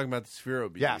 We were just talking about the Sphero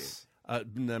BB-8. Yes.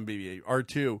 Not BB-8,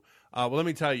 R2. Well, let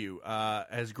me tell you,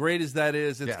 as great as that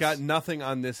is, it's got nothing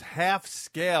on this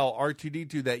half-scale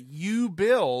R2D2 that you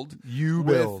build.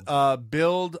 With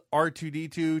Build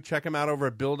R2D2. Check them out over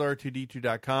at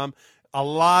buildr2d2.com. A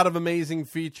lot of amazing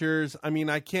features. I mean,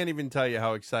 I can't even tell you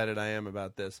how excited I am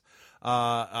about this.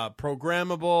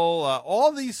 Programmable,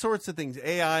 all these sorts of things.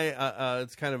 AI,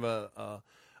 it's kind of a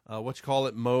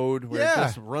mode where it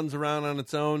just runs around on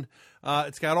its own.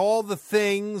 It's got all the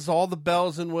things, all the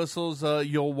bells and whistles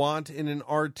you'll want in an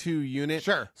R2 unit.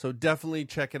 Sure. So definitely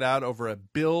check it out over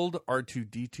at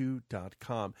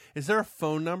buildr2d2.com. Is there a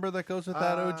phone number that goes with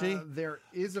that, OG? There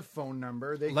is a phone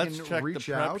number. Let's can check reach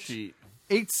the prep out. sheet.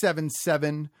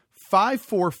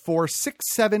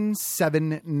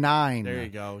 877-544-6779. There you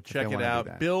go. Check it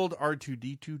out.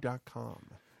 BuildR2D2.com. All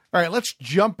right, let's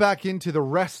jump back into the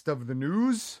rest of the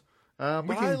news. I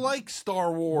like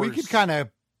Star Wars. We could kind of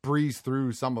breeze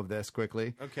through some of this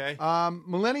quickly. Okay.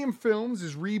 Millennium Films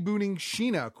is rebooting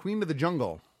Sheena, Queen of the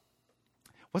Jungle.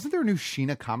 Wasn't there a new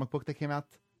Sheena comic book that came out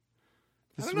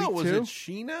this week, Was too? it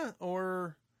Sheena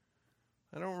or...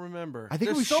 I don't remember. I think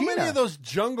There's it was so Sheena. many of those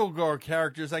Jungle Girl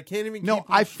characters. I can't even. No, keep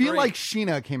them I feel straight. like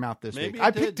Sheena came out this Maybe week. it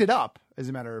I picked did. it up, as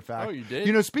a matter of fact. Oh, you did?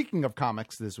 You know, speaking of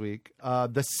comics this week,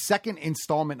 the second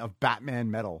installment of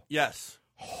Batman Metal. Yes.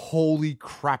 Holy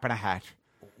crap in a hat.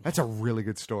 That's a really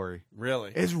good story.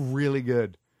 Really? It's really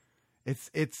good.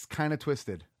 It's kind of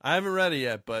twisted. I haven't read it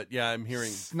yet, but yeah, I'm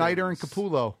hearing Snyder and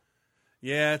Capullo.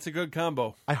 Yeah, it's a good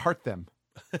combo. I heart them.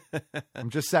 I'm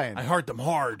just saying. I heart them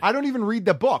hard. I don't even read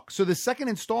the book. So the second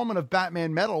installment of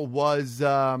Batman Metal was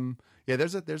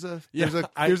there's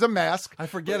a mask. I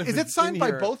forget if is it it's signed in by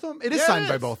here. both of them? It is Yeah, signed it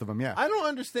by is. both of them, yeah. I don't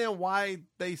understand why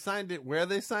they signed it where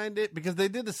they signed it, because they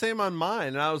did the same on mine,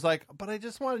 and I was like, but I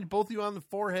just wanted both of you on the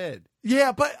forehead.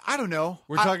 Yeah, but I don't know.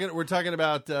 We're talking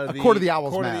about the Court of the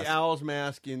Owls Court of mask. the Owls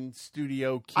mask in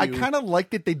Studio Q. I kind of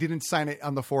liked that they didn't sign it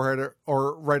on the forehead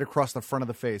or right across the front of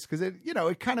the face, because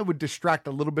it kind of would distract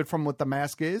a little bit from what the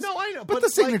mask is. No, I know, but the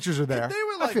signatures are there. They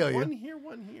were like I feel one you. here,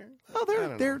 one here. Well,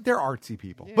 they're artsy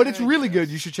people, but it's really good.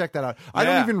 You should check that out. I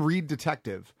don't even read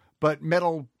Detective, but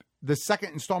Metal, the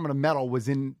second installment of Metal was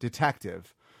in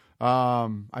Detective. I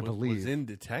believe was in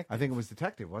Detective. I think it was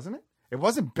Detective, wasn't it? It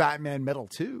wasn't Batman Metal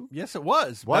 2. Yes, it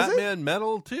was. Was Batman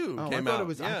Metal 2 Oh, came I thought out. it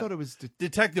was. Yeah. I thought it was.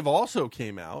 Detective also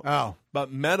came out. Oh.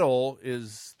 But Metal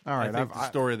is All right, I think the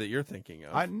story that you're thinking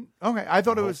of. Okay, I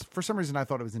thought it was, for some reason I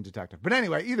thought it was in Detective. But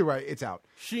anyway, either way, it's out.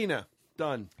 Sheena,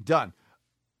 done.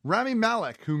 Rami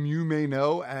Malek, whom you may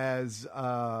know as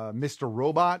Mr.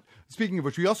 Robot. Speaking of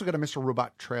which, we also got a Mr.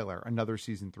 Robot trailer, another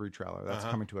season 3 trailer. That's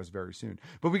coming to us very soon.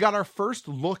 But we got our first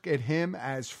look at him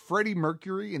as Freddie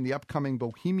Mercury in the upcoming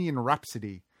Bohemian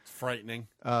Rhapsody frightening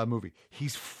movie. He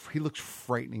looks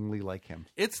frighteningly like him.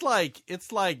 It's like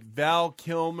Val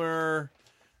Kilmer,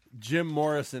 Jim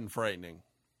Morrison frightening.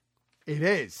 It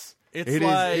is. It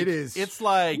is. It's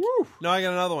like Woo. No, I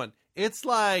got another one. It's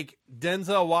like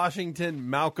Denzel Washington,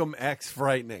 Malcolm X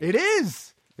frightening. It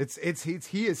is.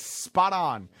 He is spot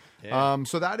on. Yeah.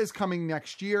 So that is coming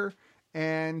next year,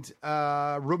 and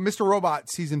Mr. Robot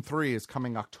season 3 is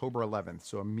coming October 11th.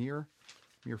 So a mere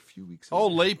few weeks. Oh,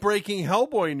 late breaking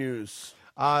Hellboy news.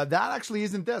 That actually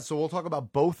isn't this. So we'll talk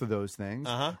about both of those things.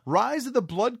 Rise of the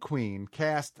Blood Queen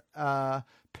cast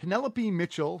Penelope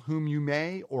Mitchell, whom you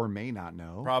may or may not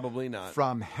know. Probably not.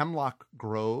 From Hemlock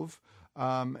Grove.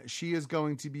 She is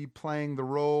going to be playing the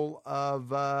role of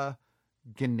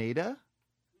Ganeda.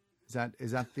 Is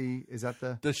that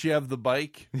the? Does she have the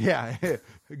bike? Yeah,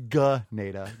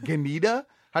 Ganeda.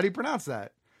 How do you pronounce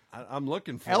that? I'm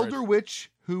looking for Elder it. Witch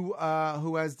who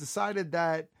has decided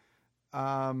that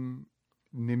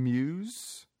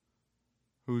Nimuse,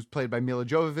 who's played by Mila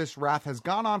Jovovich, wrath has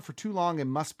gone on for too long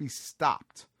and must be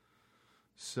stopped.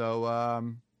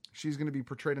 So she's going to be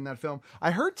portrayed in that film.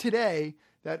 I heard today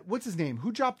that, what's his name?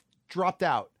 Who dropped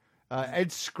out? Ed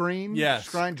Skrein? Yes.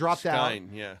 Skrein dropped out.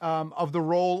 Yeah. Of the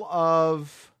role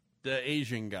of... The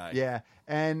Asian guy. Yeah.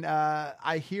 And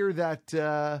I hear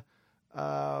that...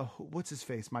 what's his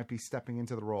face might be stepping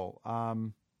into the role.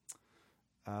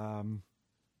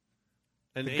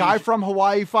 The guy from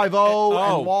Hawaii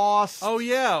Five-0 and Lost. Oh,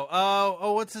 yeah.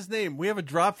 What's his name? We have a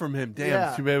drop from him. Damn,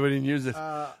 Yeah. too bad we didn't use it.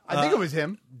 I think it was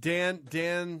him.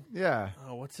 Dan. Yeah.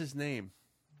 Oh, what's his name?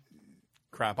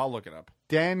 Crap, I'll look it up.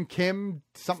 Dan Kim,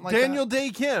 something like Daniel that. Day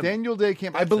Kim. Daniel Day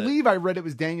Kim. I That's believe I read it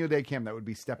was Daniel Day Kim that would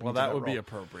be stepping into that would be role.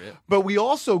 appropriate. But we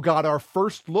also got our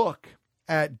first look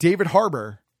at David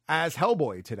Harbour as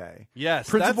Hellboy today. Yes,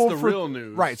 that's the real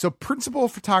news. Right. So principal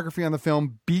photography on the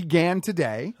film began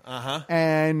today. Uh-huh.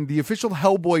 And the official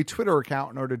Hellboy Twitter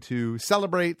account, in order to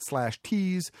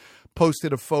celebrate/tease,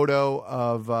 posted a photo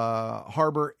of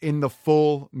Harbour in the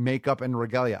full makeup and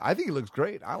regalia. I think he looks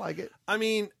great. I like it. I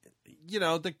mean,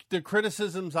 the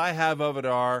criticisms I have of it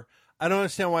are, I don't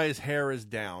understand why his hair is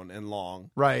down and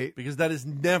long. Right. Because that has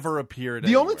never appeared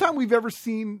The only time we've ever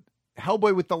seen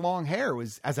Hellboy with the long hair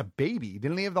was as a baby.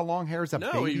 Didn't he have the long hair as a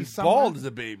baby? No, he was somewhere? bald as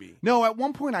a baby. No, at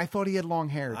one point I thought he had long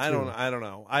hair, too. I don't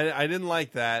know. I didn't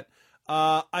like that.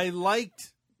 I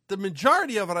liked the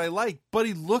majority of it, but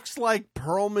he looks like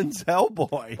Perlman's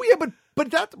Hellboy. Well, yeah,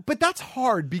 but that's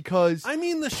hard because I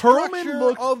mean the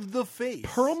structure of the face.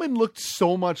 Perlman looked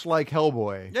so much like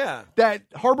Hellboy. Yeah. That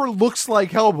Harbour looks like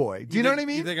Hellboy. Do you know what I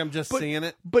mean? You think I'm just seeing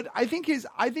it? But I think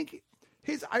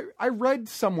I read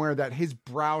somewhere that his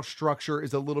brow structure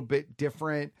is a little bit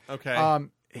different. Okay.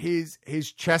 His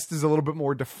chest is a little bit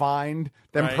more defined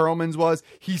than Right. Perlman's was.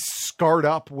 He's scarred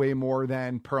up way more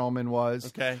than Perlman was.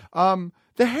 Okay.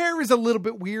 The hair is a little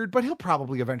bit weird, but he'll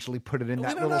probably eventually put it in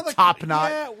that little top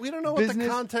knot. Yeah, we don't know what the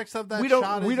context of that we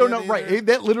shot is. We don't know, either. right?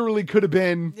 That literally could have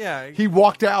been. Yeah, he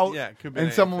walked out, could be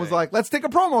and someone was like, "Let's take a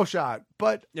promo shot."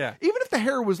 But yeah, even if the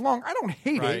hair was long, I don't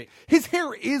hate Right. it. His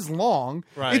hair is long.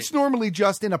 Right. It's normally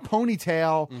just in a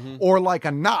ponytail or like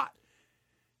a knot.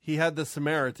 He had the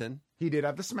Samaritan. He did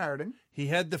have the Samaritan. He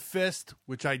had the fist,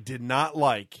 which I did not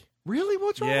like. Really?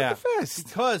 What's wrong with the fist?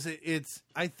 Because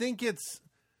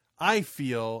I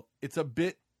feel it's a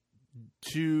bit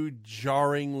too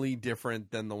jarringly different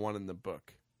than the one in the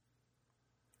book.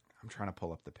 I'm trying to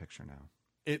pull up the picture now.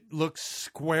 It looks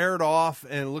squared off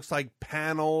and it looks like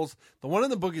panels. The one in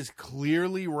the book is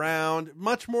clearly round,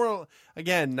 much more,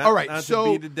 again, not, All right, not so,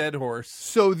 to beat a dead horse.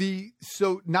 So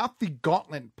not the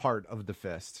gauntlet part of the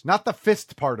fist, not the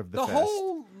fist part of the fist.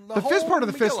 The fist part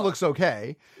of the fist looks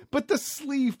okay, but the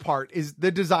sleeve part is the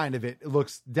design of it.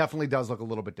 It definitely does look a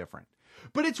little bit different.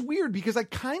 But it's weird because I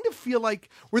kind of feel like,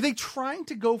 were they trying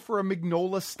to go for a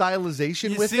Mignola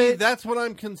stylization with it? That's what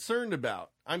I'm concerned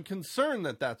about. I'm concerned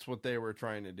that that's what they were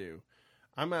trying to do.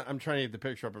 I'm trying to get the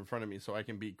picture up in front of me so I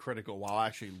can be critical while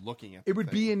actually looking at it. It would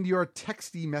be in your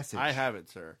texty message. I have it,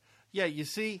 sir. Yeah, you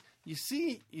see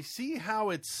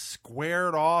how it's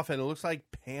squared off and it looks like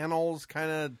panels kind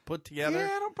of put together.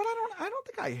 Yeah, I don't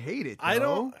think I hate it.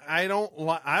 Though. I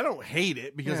don't hate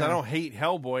it because I don't hate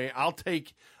Hellboy.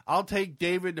 I'll take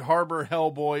David Harbour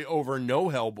Hellboy over no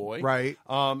Hellboy. Right.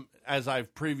 As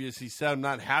I've previously said, I'm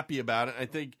not happy about it. I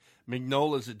think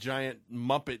Mignola's a giant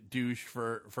Muppet douche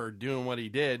for doing what he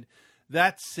did.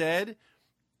 That said,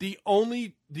 the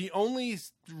only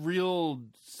real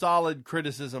solid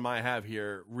criticism I have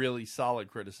here, really solid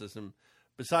criticism,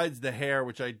 besides the hair,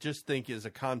 which I just think is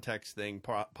a context thing,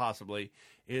 possibly,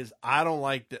 is I don't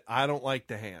like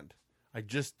the hand. I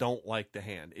just don't like the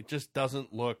hand. It just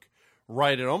doesn't look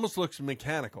right. It almost looks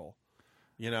mechanical.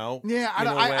 Yeah,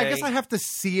 I guess I have to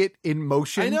see it in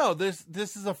motion. I know this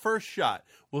is a first shot.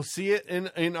 We'll see it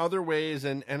in other ways,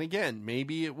 and again,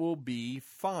 maybe it will be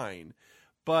fine.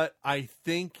 But I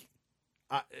think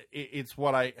it's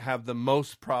what I have the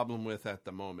most problem with at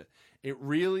the moment. It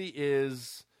really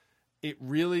is. It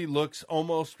really looks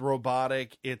almost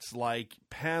robotic. It's like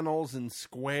panels and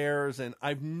squares, and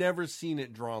I've never seen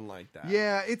it drawn like that.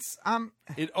 Yeah, it's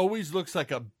It always looks like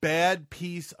a bad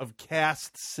piece of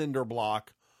cast cinder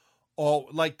block. All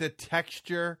like the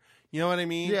texture, you know what I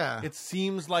mean? Yeah. It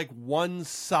seems like one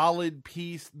solid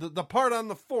piece. The part on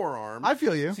the forearm, I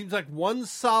feel you. Seems like one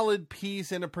solid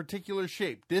piece in a particular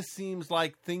shape. This seems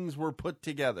like things were put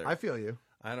together. I feel you.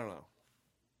 I don't know.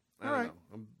 All right.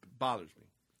 It bothers me.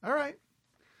 All right.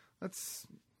 Let's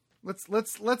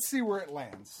see where it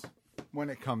lands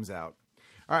when it comes out.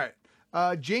 All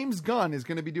right. James Gunn is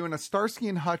going to be doing a Starsky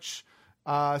and Hutch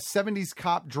 70s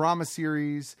cop drama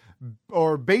series,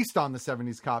 or based on the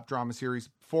 70s cop drama series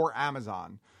for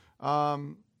Amazon.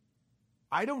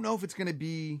 I don't know if it's going to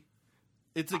be.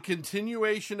 It's a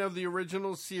continuation of the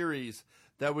original series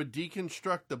that would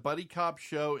deconstruct the buddy cop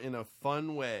show in a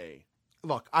fun way.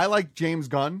 Look, I like James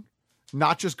Gunn,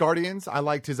 not just Guardians. I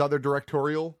liked his other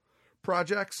directorial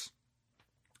projects.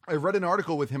 I read an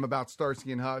article with him about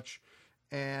Starsky and Hutch,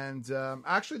 and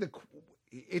actually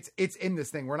it's in this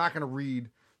thing. We're not going to read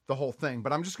the whole thing,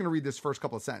 but I'm just going to read this first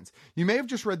couple of sentences. You may have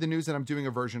just read the news that I'm doing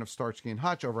a version of Starsky and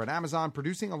Hutch over at Amazon,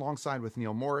 producing alongside with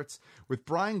Neil Moritz, with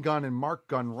Brian Gunn and Mark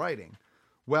Gunn writing.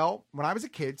 Well, when I was a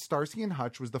kid, Starsky and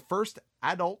Hutch was the first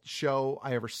adult show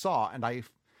I ever saw, and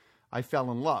I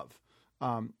fell in love.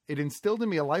 It instilled in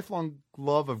me a lifelong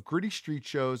love of gritty street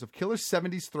shows, of killer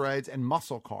 70s threads, and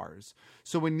muscle cars.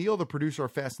 So when Neil, the producer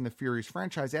of Fast and the Furious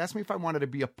franchise, asked me if I wanted to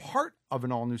be a part of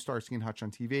an all-new Starsky and Hutch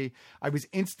on TV, I was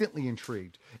instantly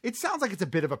intrigued. It sounds like it's a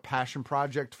bit of a passion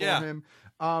project for him.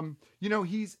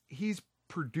 He's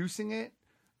producing it.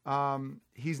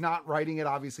 He's not writing it.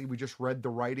 Obviously, we just read the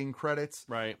writing credits.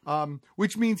 Right.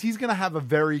 Which means he's going to have a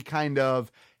very kind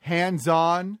of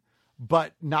hands-on,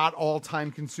 but not all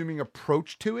time consuming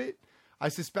approach to it. I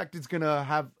suspect it's going to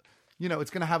have, it's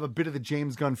going to have a bit of the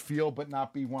James Gunn feel, but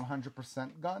not be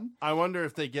 100% Gunn. I wonder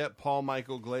if they get Paul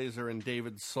Michael Glaser and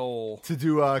David Soul to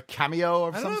do a cameo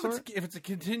of some sort. If it's a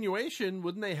continuation,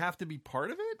 wouldn't they have to be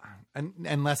part of it?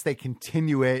 Unless they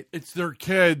continue it. It's their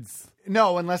kids.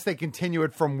 No, unless they continue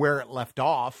it from where it left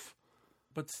off.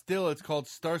 But still, it's called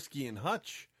Starsky and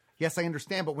Hutch. Yes, I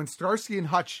understand. But when Starsky and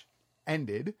Hutch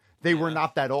ended, they were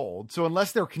not that old. So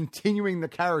unless they're continuing the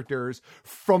characters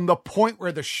from the point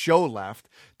where the show left,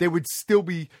 they would still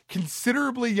be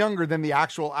considerably younger than the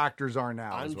actual actors are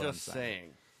now. I'm just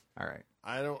saying. All right.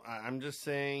 I'm just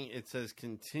saying it says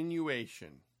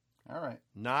continuation. All right.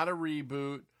 Not a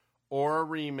reboot or a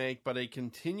remake, but a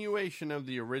continuation of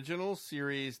the original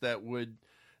series that would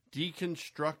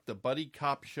deconstruct the buddy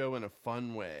cop show in a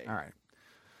fun way. All right.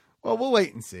 Well, we'll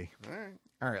wait and see.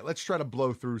 All right. Let's try to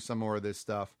blow through some more of this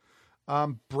stuff.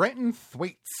 Brenton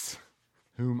Thwaites,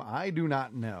 whom I do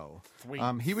not know.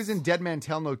 He was in Dead Man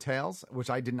Tell No Tales, which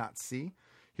I did not see.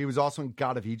 He was also in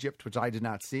God of Egypt, which I did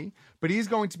not see. But he's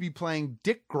going to be playing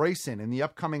Dick Grayson in the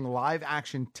upcoming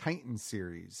live-action Titan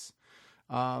series.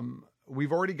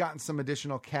 We've already gotten some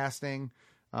additional casting.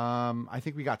 I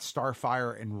think we got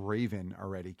Starfire and Raven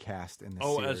already cast in the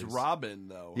series. As Robin,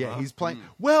 though. Yeah, huh? he's playing...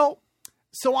 Well,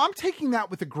 so I'm taking that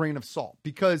with a grain of salt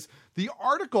because the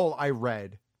article I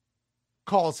read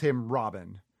calls him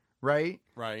Robin, right?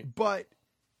 Right. But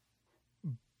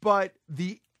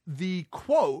the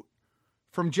quote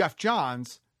from Jeff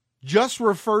Johns just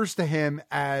refers to him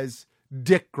as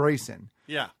Dick Grayson.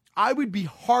 Yeah. I would be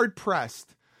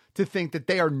hard-pressed to think that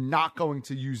they are not going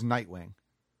to use Nightwing.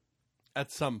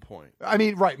 At some point. I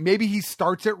mean, right. Maybe he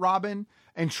starts at Robin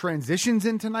and transitions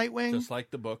into Nightwing. Just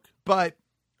like the book. But,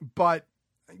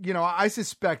 you know, I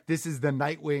suspect this is the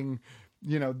Nightwing.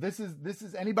 You know, this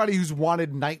is anybody who's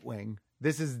wanted Nightwing.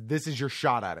 This is your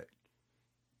shot at it.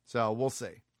 So we'll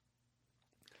see.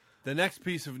 The next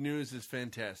piece of news is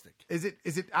fantastic. Is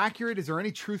it accurate? Is there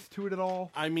any truth to it at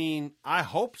all? I mean, I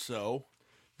hope so.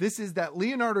 This is that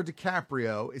Leonardo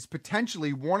DiCaprio is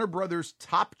potentially Warner Brothers'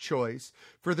 top choice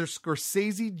for their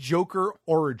Scorsese Joker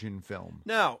origin film.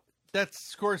 Now, that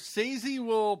Scorsese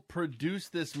will produce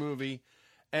this movie,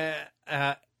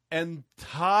 and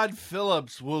Todd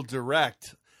Phillips will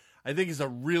direct. I think is a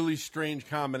really strange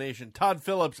combination. Todd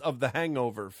Phillips of The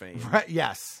Hangover fame. Right,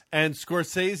 yes. And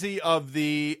Scorsese of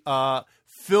the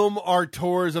film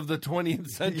auteurs of the 20th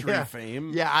century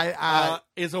fame. Yeah,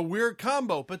 is a weird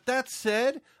combo. But that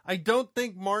said, I don't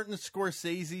think Martin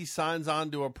Scorsese signs on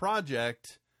to a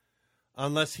project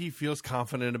unless he feels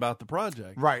confident about the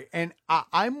project. Right. And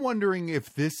I'm wondering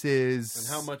if this is... And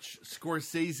how much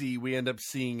Scorsese we end up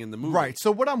seeing in the movie. Right. So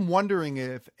what I'm wondering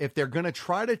if they're going to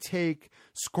try to take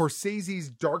Scorsese's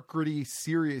dark, gritty,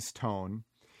 serious tone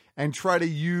and try to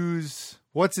use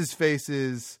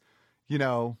what's-his-face's, you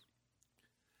know,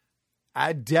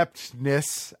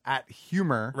 adeptness at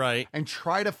humor, right, and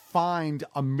try to find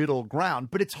a middle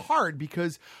ground. But it's hard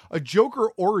because a Joker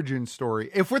origin story,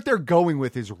 if what they're going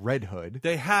with is Red Hood,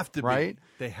 they have to right? Be.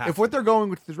 They have. If what they're going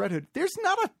with is Red Hood, there's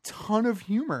not a ton of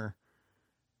humor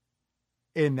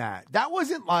in that. That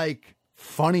wasn't like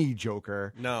funny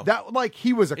Joker. No, that like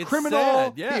he was a criminal.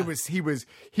 Sad, yeah.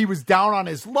 He was down on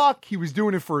his luck. He was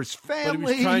doing it for his family. But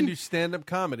he was trying to do stand-up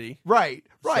comedy. Right.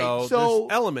 So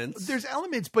there's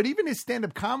elements. But even his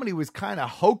stand-up comedy was kind of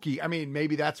hokey. I mean,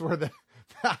 maybe that's where the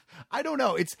I don't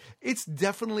know. It's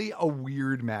definitely a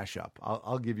weird mashup.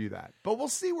 I'll give you that. But we'll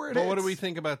see where it is. But what do we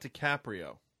think about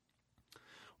DiCaprio?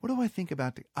 What do I think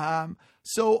about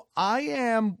so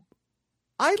I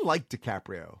like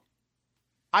DiCaprio.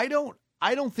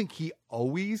 I don't think he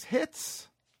always hits.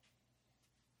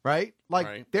 Right?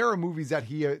 Like there are movies that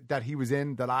he was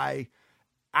in that I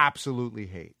absolutely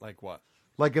hate. Like what?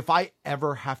 Like if I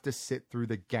ever have to sit through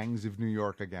the Gangs of New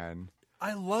York again.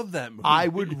 I love that movie. I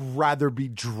would rather be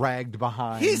dragged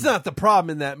behind. He's not the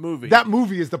problem in that movie. That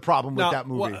movie is the problem with that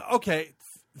movie. Well, okay,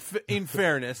 in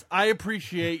fairness, I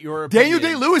appreciate your opinion.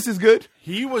 Daniel Day-Lewis is good.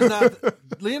 He was not.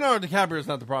 Leonardo DiCaprio is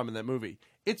not the problem in that movie.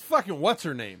 It's fucking what's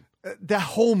her name. That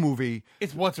whole movie.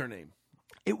 It's what's her name.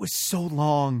 It was so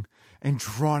long and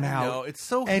drawn out. No, it's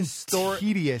so and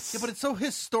tedious. Yeah, but it's so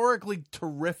historically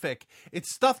terrific.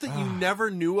 It's stuff that you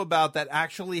never knew about that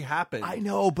actually happened. I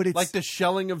know, but it's like the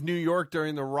shelling of New York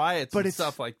during the riots and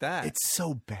stuff like that. It's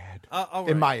so bad, right.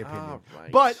 in my opinion.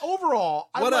 Right. But overall,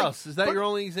 what else? Is that your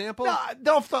only example?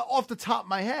 No, off the top of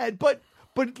my head, but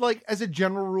like as a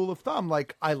general rule of thumb,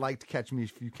 like I liked Catch Me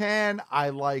If You Can. I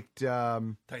liked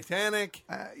Titanic.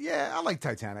 Yeah, I like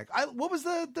Titanic. What was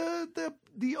the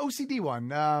OCD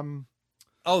one?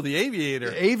 Oh, The Aviator.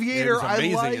 The Aviator. Yeah,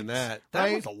 he was amazing I liked, in that.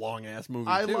 That was a long ass movie.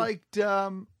 I too. liked.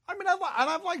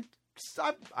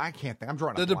 I can't think. I'm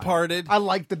drawing The Departed. I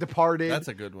like The Departed. That's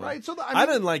a good one. Right. So I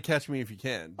didn't like Catch Me If You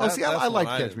Can. I like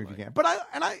Catch Me If You Can. But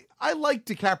I like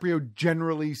DiCaprio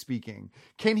generally speaking.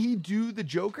 Can he do the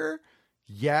Joker?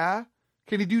 Yeah.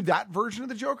 Can he do that version of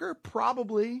the Joker?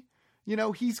 Probably. You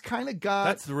know, he's kind of got.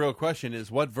 That's the real question: is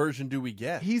what version do we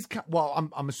get?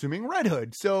 I'm assuming Red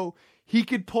Hood, so he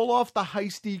could pull off the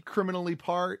heisty, criminally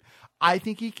part. I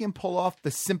think he can pull off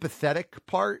the sympathetic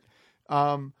part.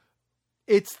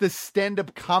 It's the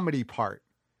stand-up comedy part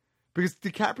because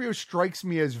DiCaprio strikes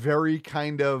me as very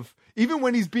kind of, even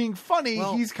when he's being funny,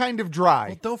 he's kind of dry.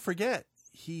 Well, don't forget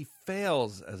he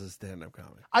fails as a stand-up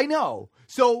comic. I know.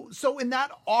 So in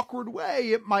that awkward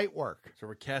way, it might work. So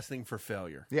we're casting for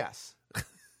failure. Yes.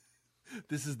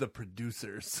 This is the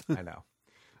producers. I know.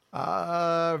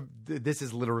 This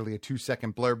is literally a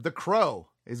 2-second blurb. The Crow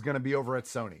is going to be over at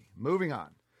Sony. Moving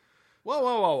on.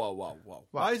 Whoa.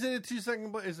 Why is it a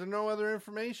 2-second blurb? Is there no other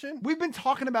information? We've been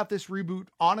talking about this reboot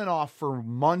on and off for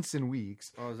months and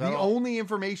weeks. Oh, the only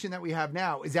information that we have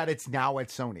now is that it's now at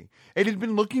Sony. It had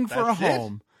been looking for a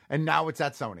home, and now it's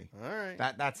at Sony. All right.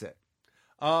 That's it.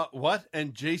 What?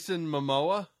 And Jason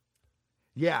Momoa?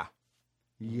 Yeah.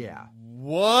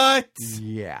 What?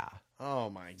 Yeah.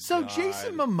 Oh, my God. So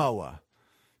Jason Momoa.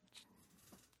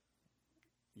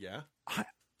 Yeah.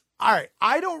 All right.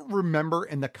 I don't remember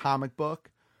in the comic book,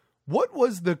 what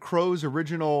was the Crow's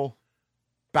original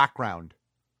background?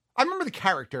 I remember the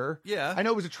character. Yeah. I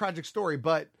know it was a tragic story,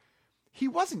 but he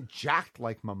wasn't jacked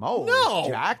like Momoa. No. Was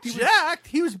jacked.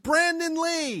 He was Brandon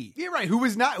Lee. Yeah, right. Who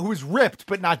was ripped,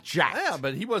 but not jacked. Yeah,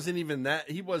 but he wasn't even that.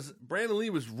 Brandon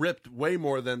Lee was ripped way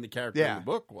more than the character in the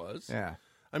book was. Yeah.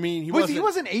 I mean, he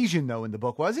wasn't Asian, though, in the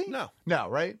book, was he? No. No,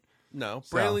 right? No.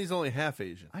 Brandon Lee's only half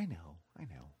Asian. I know.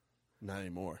 Not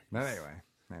anymore. Not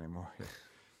anymore.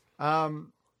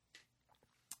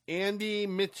 Andy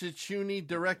Micciuccioni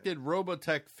directed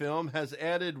Robotech film has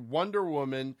added Wonder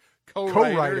Woman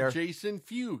co-writer Jason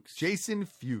Fuchs.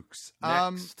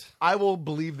 Next. I will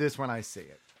believe this when I see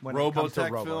it. When it comes to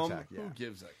Robotech film? Yeah. Who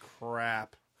gives a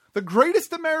crap? The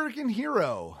Greatest American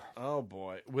Hero. Oh,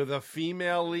 boy. With a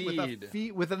female lead.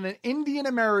 With an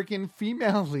Indian-American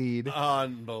female lead.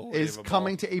 Unbelievable. Is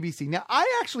coming to ABC. Now,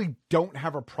 I actually don't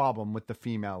have a problem with the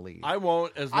female lead. I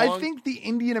won't. I think the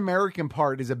Indian-American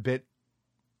part is a bit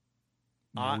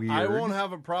weird. I won't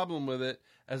have a problem with it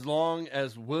as long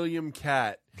as William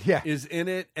Catt is in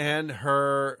it and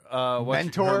her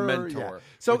mentor. Yeah.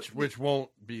 So, which won't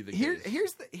be the case.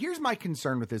 Here's my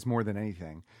concern with this more than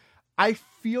anything. I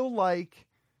feel like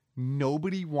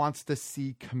nobody wants to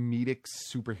see comedic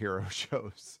superhero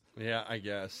shows. Yeah, I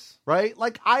guess. Right?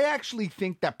 Like, I actually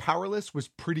think that Powerless was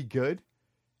pretty good,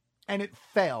 and it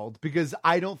failed because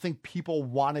I don't think people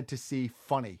wanted to see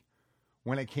funny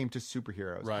when it came to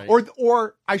superheroes. Right.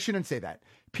 Or I shouldn't say that.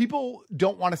 People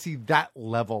don't want to see that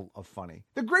level of funny.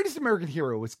 The Greatest American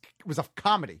Hero was a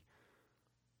comedy.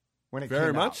 When it Very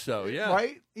came much out, so, yeah.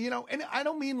 Right? And I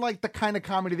don't mean like the kind of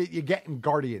comedy that you get in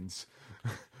Guardians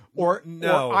or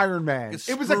Iron Man.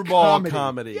 It was a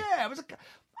comedy. Yeah,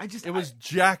 it was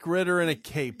Jack Ritter in a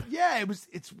cape. Yeah,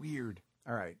 it's weird.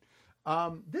 All right.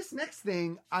 This next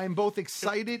thing I'm both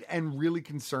excited and really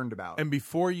concerned about. And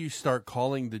before you start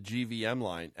calling the GVM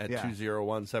line at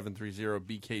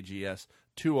 201-730-BKGS,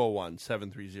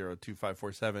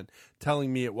 201-730-2547,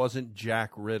 telling me it wasn't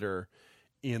Jack Ritter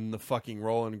in the fucking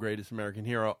role in Greatest American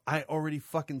Hero, I already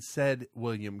fucking said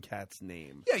William Catt's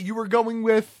name. Yeah, you were going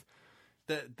with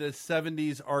the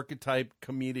 70s archetype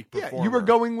comedic performer. Yeah, you were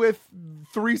going with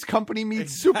Three's Company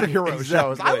meets superhero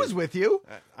shows. I was with you.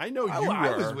 I know you were.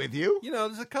 I was with you. You know,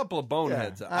 there's a couple of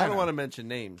boneheads. I don't want to mention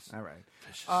names. All right.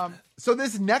 So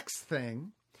this next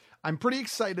thing I'm pretty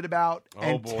excited about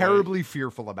and terribly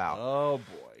fearful about. Oh,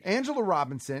 boy. Angela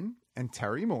Robinson and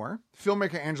Terry Moore,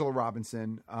 filmmaker Angela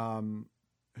Robinson,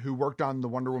 who worked on the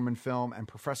Wonder Woman film, and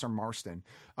Professor Marston,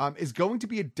 is going to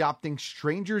be adopting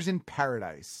Strangers in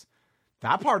Paradise.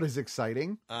 That part is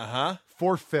exciting.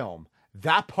 For film.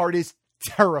 That part is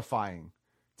terrifying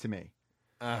to me.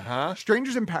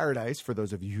 Strangers in Paradise, for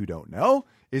those of you who don't know,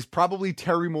 is probably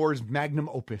Terry Moore's magnum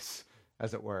opus,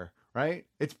 as it were. Right?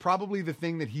 It's probably the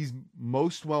thing that he's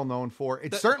most well known for.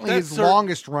 It's certainly his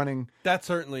longest running. That's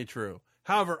certainly true.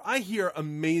 However, I hear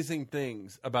amazing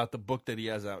things about the book that he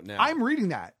has out now. I'm reading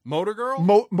that. Motor Girl?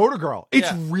 Motor Girl.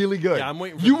 It's really good. Yeah, I'm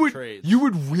waiting for the trades. You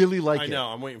would really like it. I know.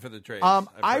 I'm waiting for the trades.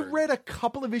 I read a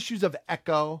couple of issues of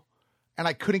Echo, and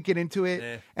I couldn't get into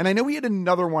it. And I know he had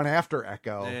another one after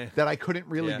Echo that I couldn't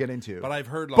really get into. But I've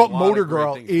heard But Motor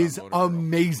Girl is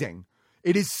amazing.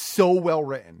 It is so well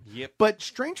written. Yep. But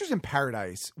Strangers in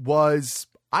Paradise was,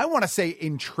 I want to say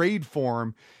in trade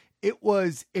form, it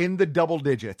was in the double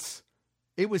digits.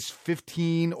 It was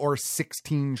 15 or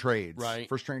 16 trades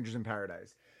for Strangers in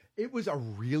Paradise. It was a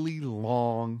really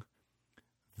long,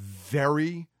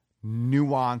 very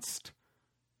nuanced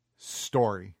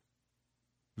story.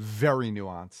 Very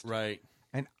nuanced. Right.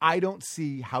 And I don't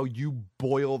see how you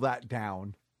boil that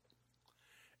down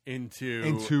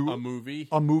into a movie.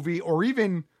 A movie, or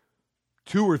even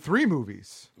 2 or 3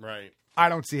 movies. Right. I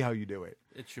don't see how you do it.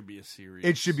 It should be a series.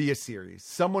 It should be a series.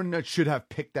 Someone that should have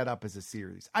picked that up as a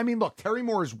series. I mean, look, Terry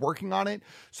Moore is working on it,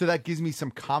 so that gives me some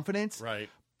confidence. Right.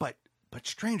 But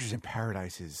Strangers in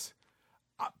Paradise is,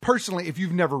 personally, if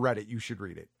you've never read it, you should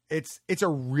read it. It's a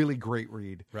really great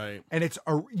read. Right. And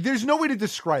there's no way to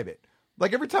describe it.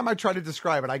 Like every time I try to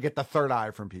describe it, I get the third eye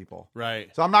from people.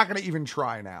 Right. So I'm not going to even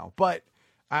try now. But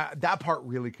that part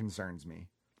really concerns me.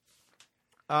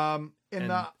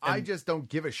 I just don't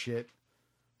give a shit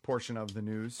portion of the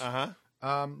news.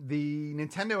 The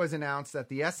Nintendo has announced that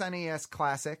the SNES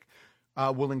Classic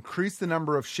will increase the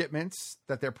number of shipments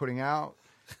that they're putting out.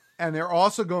 And they're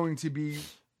also going to be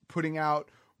putting out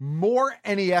more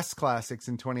NES classics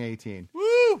in 2018.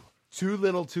 Woo! Too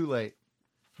little, too late.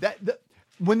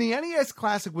 When the NES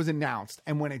Classic was announced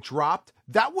and when it dropped,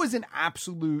 that was an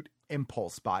absolute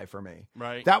impulse buy for me.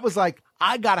 Right. That was like,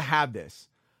 I got to have this.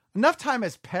 Enough time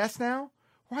has passed now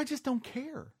where I just don't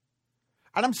care.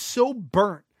 And I'm so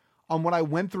burnt on what I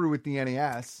went through with the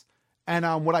NES and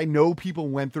on what I know people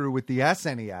went through with the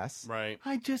SNES. Right.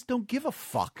 I just don't give a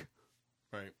fuck.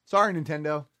 Right. Sorry,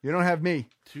 Nintendo. You don't have me.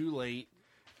 Too late.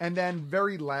 And then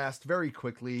very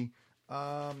quickly,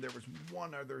 there was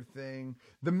one other thing.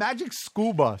 The Magic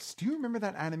School Bus. Do you remember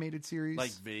that animated series?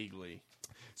 Like vaguely.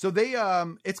 So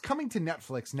it's coming to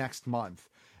Netflix next month.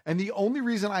 And the only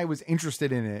reason I was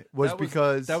interested in it was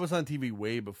because... That was on TV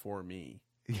way before me.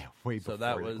 Yeah, way before. So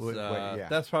that was...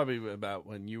 That's probably about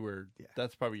when you were... Yeah.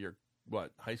 That's probably your,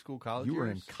 high school, college You years?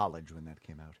 were in college when that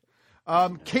came out.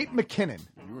 Kate McKinnon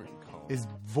is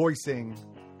voicing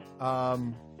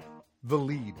the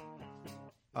lead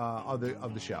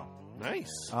of the show.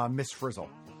 Nice. Miss Frizzle.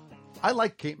 I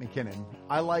like Kate McKinnon.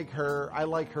 I like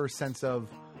her sense of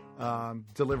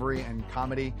delivery and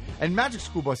comedy. And Magic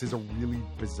School Bus is a really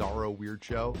bizarro, weird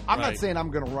show. I'm not saying I'm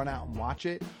going to run out and watch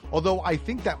it, although I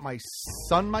think that my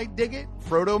son might dig it.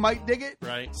 Frodo might dig it.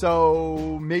 Right.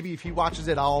 So maybe if he watches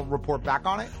it, I'll report back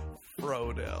on it.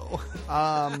 Frodo.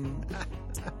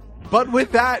 But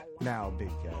with that, now, Big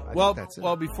Cat.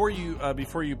 Well, before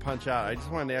you punch out, I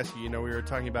just wanted to ask you. We were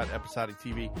talking about episodic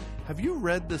TV. Have you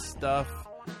read the stuff?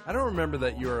 I don't remember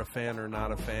that you're a fan or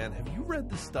not a fan. Have you read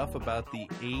the stuff about the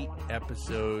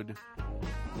 8-episode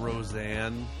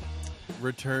Roseanne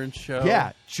return show?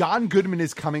 Yeah, John Goodman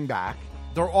is coming back.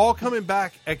 They're all coming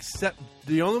back, except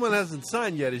the only one that hasn't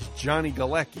signed yet is Johnny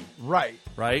Galecki.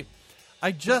 Right.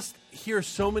 I just hear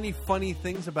so many funny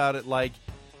things about it, like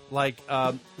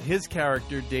his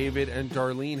character, David, and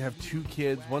Darlene have 2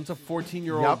 kids. One's a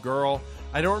 14-year-old girl.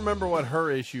 I don't remember what her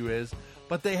issue is,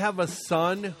 but they have a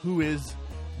son who is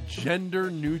gender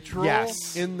neutral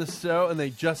in the show, and they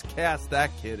just cast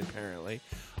that kid, apparently.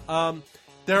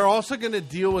 They're also going to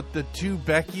deal with the 2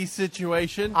 Becky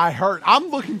situation. I heard. I'm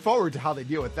looking forward to how they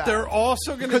deal with that. They're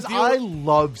also going to deal because I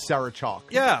love Sarah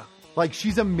Chalk. Yeah. Like,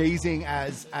 she's amazing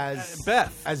as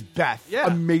Beth. As Beth. Yeah.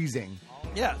 Amazing.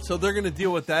 Yeah, so they're going to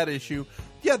deal with that issue.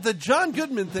 Yeah, the John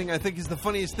Goodman thing, I think, is the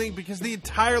funniest thing because the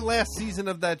entire last season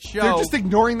of that show... They're just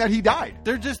ignoring that he died.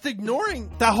 They're just ignoring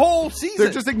the whole season.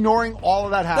 They're just ignoring all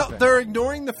of that happened. No, they're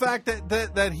ignoring the fact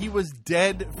that he was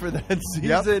dead for that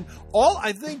season.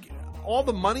 Yep. All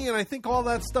the money, and I think all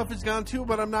that stuff is gone too,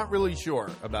 but I'm not really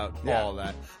sure about all of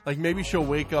that. Like, maybe she'll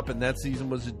wake up and that season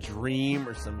was a dream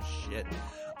or some shit.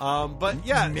 But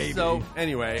yeah, maybe. So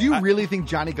anyway. Do you really think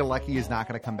Johnny Galecki is not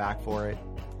going to come back for it?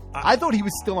 I thought he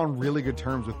was still on really good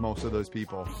terms with most of those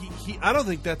people. I don't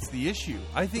think that's the issue.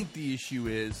 I think the issue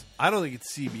is, I don't think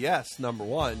it's CBS, number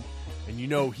one. And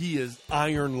he is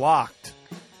iron locked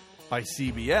by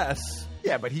CBS.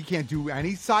 Yeah, but he can't do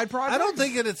any side projects? I don't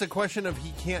think it's a question of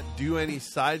he can't do any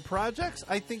side projects.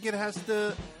 I think it has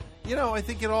to... I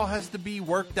think it all has to be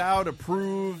worked out,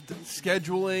 approved,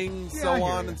 scheduling, so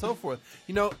on and so forth.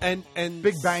 And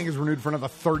Big Bang is renewed for another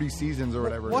 30 seasons or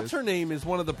whatever. What's her name is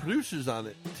one of the producers on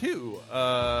it too.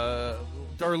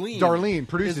 Darlene. Darlene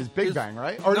produces Big Bang,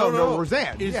 right? Or no,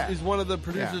 Roseanne is one of the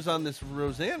producers on this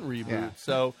Roseanne reboot. Yeah.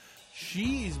 So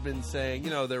she's been saying,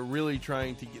 they're really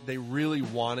trying to they really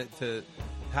want it to.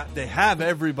 They have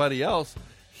everybody else.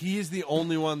 He's the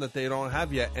only one that they don't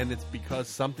have yet, and it's because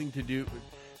something to do.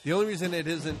 The only reason it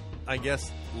isn't, I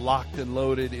guess, locked and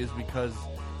loaded is because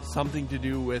something to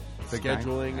do with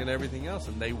scheduling and everything else.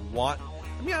 And they want...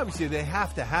 obviously, they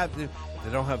have to have... They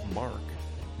don't have Mark.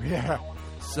 Yeah.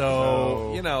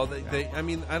 So I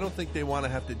don't think they want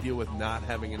to have to deal with not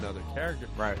having another character.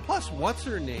 Right. Plus, what's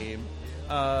her name?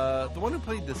 The one who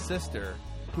played the sister,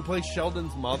 who plays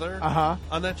Sheldon's mother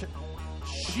on that show.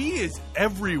 She is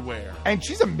everywhere. And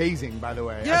she's amazing, by the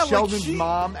way. Yeah, Sheldon's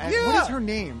mom. And what is her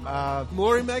name?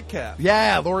 Laurie Metcalf.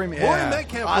 Yeah, Laurie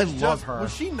Metcalf. I love her.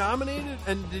 Was she nominated,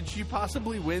 and did she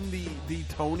possibly win the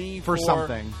Tony for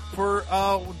something? For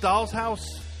Doll's House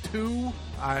 2?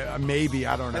 Maybe,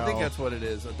 I don't know. I think that's what it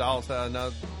is. A Doll's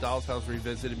House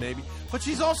Revisited, maybe. But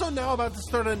she's also now about to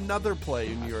start another play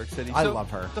in New York City. I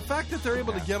love her. The fact that they're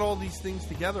able to get all these things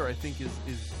together, I think, is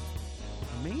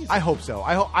amazing. I hope so.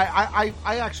 I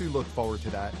actually look forward to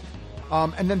that.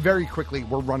 And then very quickly,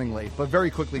 we're running late, but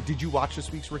very quickly, did you watch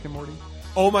this week's Rick and Morty?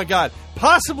 Oh my God!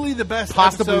 Possibly the best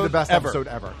episode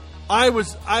ever. I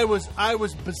was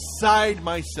beside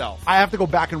myself. I have to go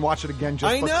back and watch it again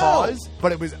just because.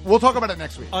 But we'll talk about it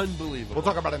next week. Unbelievable. We'll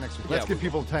talk about it next week. Let's give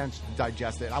people a chance to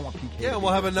digest it. I want PK. Yeah,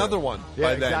 we'll have another one.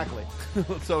 Yeah, by then. Exactly.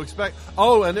 So expect.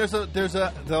 Oh, and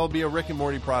there'll be a Rick and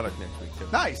Morty product next week too.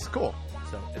 Nice, cool.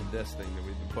 So, and this thing that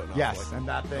we've been putting on. Yes, and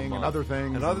that thing, and other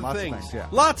things, and other lots things. Of things. Yeah.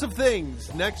 Lots of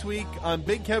things next week on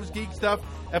Big Kev's Geek Stuff,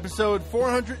 episode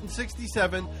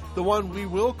 467, the one we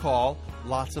will call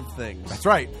Lots of Things. That's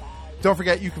right. Don't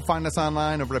forget, you can find us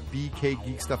online over at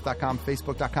bkgeekstuff.com,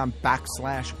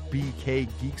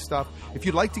 facebook.com/bkgeekstuff. If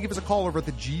you'd like to give us a call over at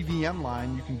the GVM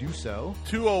line, you can do so.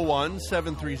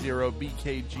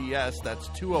 201-730-BKGS. That's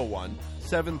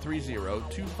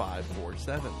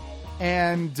 201-730-2547.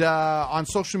 And on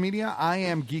social media, I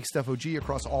am Geek Stuff OG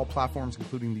across all platforms,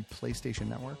 including the PlayStation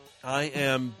Network. I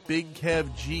am Big Kev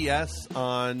GS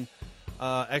on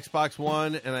Xbox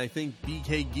One, and I think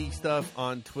BK Geek Stuff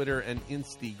on Twitter and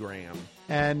Instagram.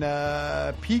 And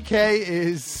PK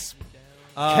is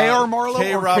KR Marlowe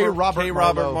K. or Robert K.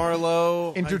 Robert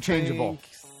Marlowe. Interchangeable.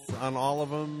 On all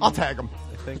of them. I'll tag him.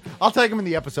 I'll tag him in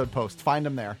the episode post. Find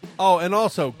him there. Oh, and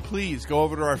also, please go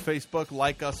over to our Facebook,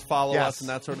 like us, follow us, and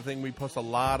that sort of thing. We post a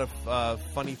lot of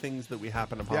funny things that we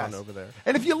happen upon over there.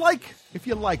 And if you like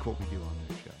what we do on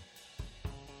this show.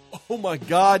 Oh my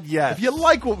God, yes. If you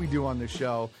like what we do on this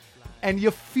show and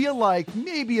you feel like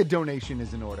maybe a donation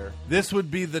is in order, this would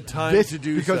be the time to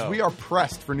do because so. we are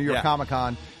pressed for New York Comic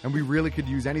Con and we really could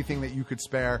use anything that you could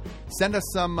spare. Send us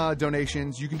some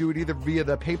donations. You can do it either via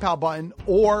the PayPal button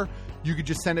or you could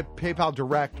just send it PayPal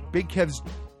direct. Big Kev's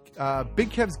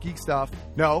Geek Stuff.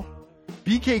 No.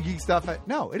 BK Geek Stuff.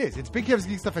 No, it is. It's Big Kev's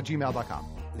Geek Stuff at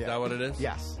gmail.com. Is that what it is?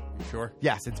 Yes. You sure?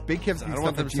 Yes, it's Big Kev's Geek Stuff. I don't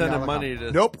want them sending money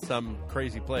to some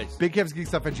crazy place. Big Kev's Geek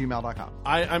Stuff at gmail.com.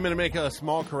 I'm going to make a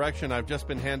small correction. I've just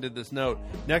been handed this note.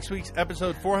 Next week's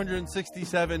episode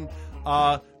 467,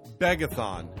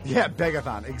 Begathon. Yeah,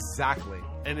 Begathon. Exactly.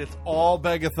 And it's all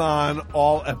Begathon,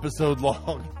 all episode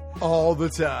long. All the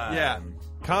time. Yeah.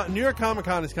 New York Comic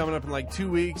Con is coming up in like 2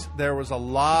 weeks. There was a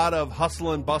lot of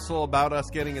hustle and bustle about us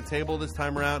getting a table this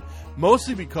time around,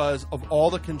 mostly because of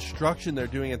all the construction they're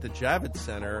doing at the Javits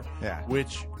Center,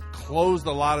 which closed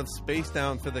a lot of space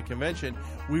down for the convention.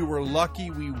 We were lucky.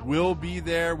 We will be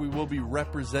there. We will be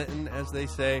representing, as they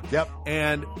say. Yep.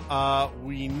 And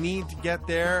we need to get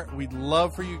there. We'd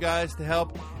love for you guys to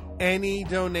help. Any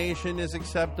donation is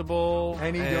acceptable.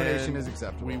 Any donation is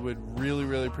acceptable. We would really,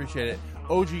 really appreciate it.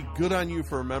 OG, good on you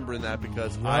for remembering that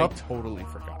because I totally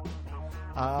forgot.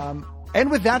 And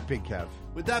with that, Big Kev.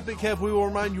 With that, Big Kev, we will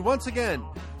remind you once again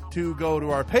to go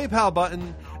to our PayPal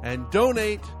button and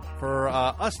donate for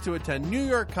us to attend New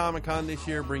York Comic Con this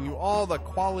year, bring you all the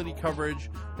quality coverage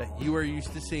that you are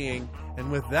used to seeing.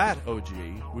 And with that, OG,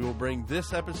 we will bring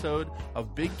this episode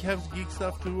of Big Kev's Geek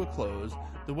Stuff to a close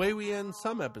the way we end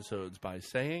some episodes by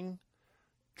saying,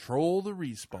 troll the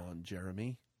respawn,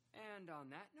 Jeremy. And on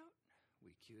that note,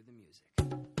 we cue the music.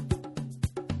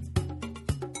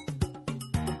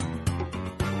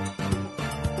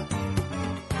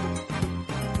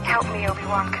 Help me,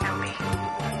 Obi-Wan Kenobi.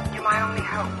 You're my only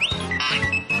hope.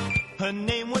 Her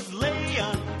name was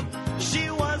Leia.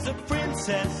 She was a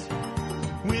princess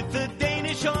with a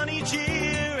Danish on each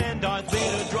ear and Darth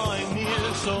Vader drawing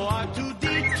near. So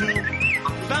R2-D2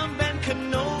 found Ben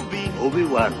Kenobi.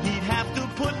 Obi-Wan. He'd have to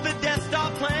put the Death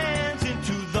Star plans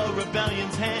into the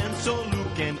rebellion's hands. So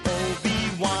Luke and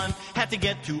Obi-Wan had to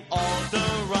get to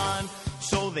Alderaan.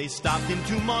 So they stopped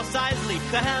into Mos Eisley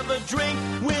to have a drink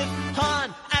with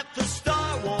Han at the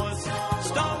Star Wars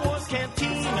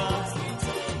Cantina.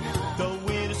 The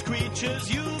weirdest creatures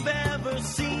you've ever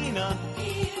seen at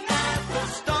the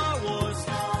Star Wars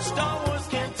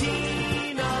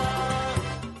Cantina.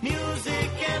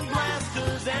 Music and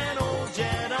blasters and old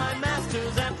Jedi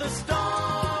masters at the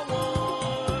Star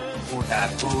Wars.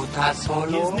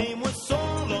 His name was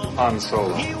Solo. Han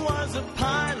Solo. He was a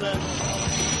pilot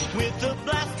with a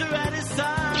blaster at his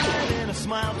side and a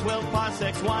smile 12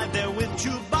 parsecs wide there with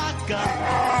Chewbacca.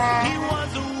 He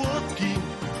was a Wookiee.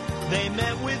 They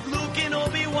met with Luke and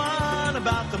Obi-Wan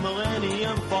about the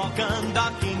Millennium Falcon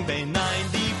docking Bay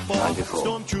 94.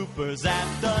 Stormtroopers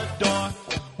at the door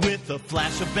with the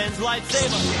flash of Ben's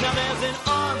lightsaber. Now there's an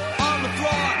arm on the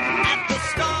floor at the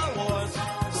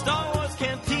Star Wars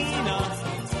Cantina.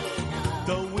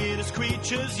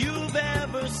 creatures you've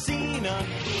ever seen at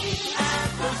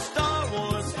the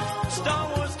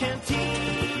Star Wars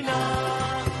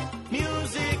Cantina.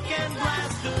 Music and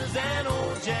blasters and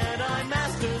old Jedi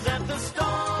Masters at the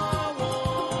Star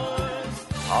Wars.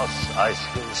 Mos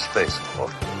Eisley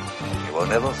Spaceport. You will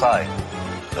never find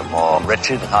the more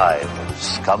wretched hive of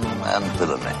scum and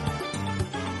villainy.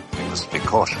 You must be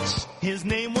cautious. His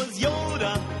name was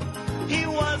Yoda. He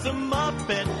was a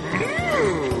Muppet.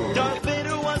 Darth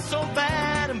Vader was so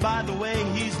bad. And by the way,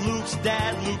 he's Luke's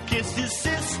dad. Luke kissed his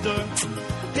sister.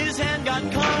 His hand got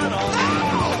cut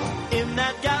off. In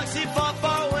that galaxy far,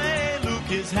 far away,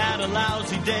 Lucas had a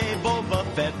lousy day. Boba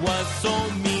Fett was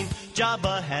so mean.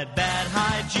 Jabba had bad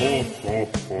hygiene.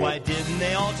 Why didn't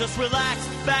they all just relax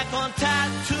back on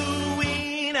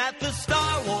Tatooine at the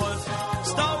Star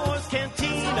Wars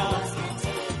Cantina?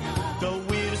 The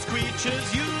weirdest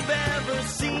creatures you've ever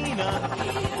seen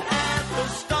at the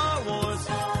Star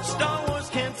Wars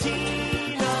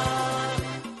Cantina.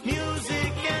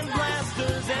 Music and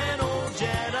blasters and old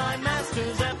Jedi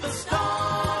Masters at the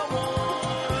Star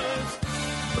Wars.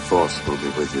 The Force will be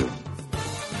with you.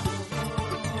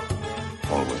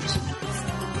 Always.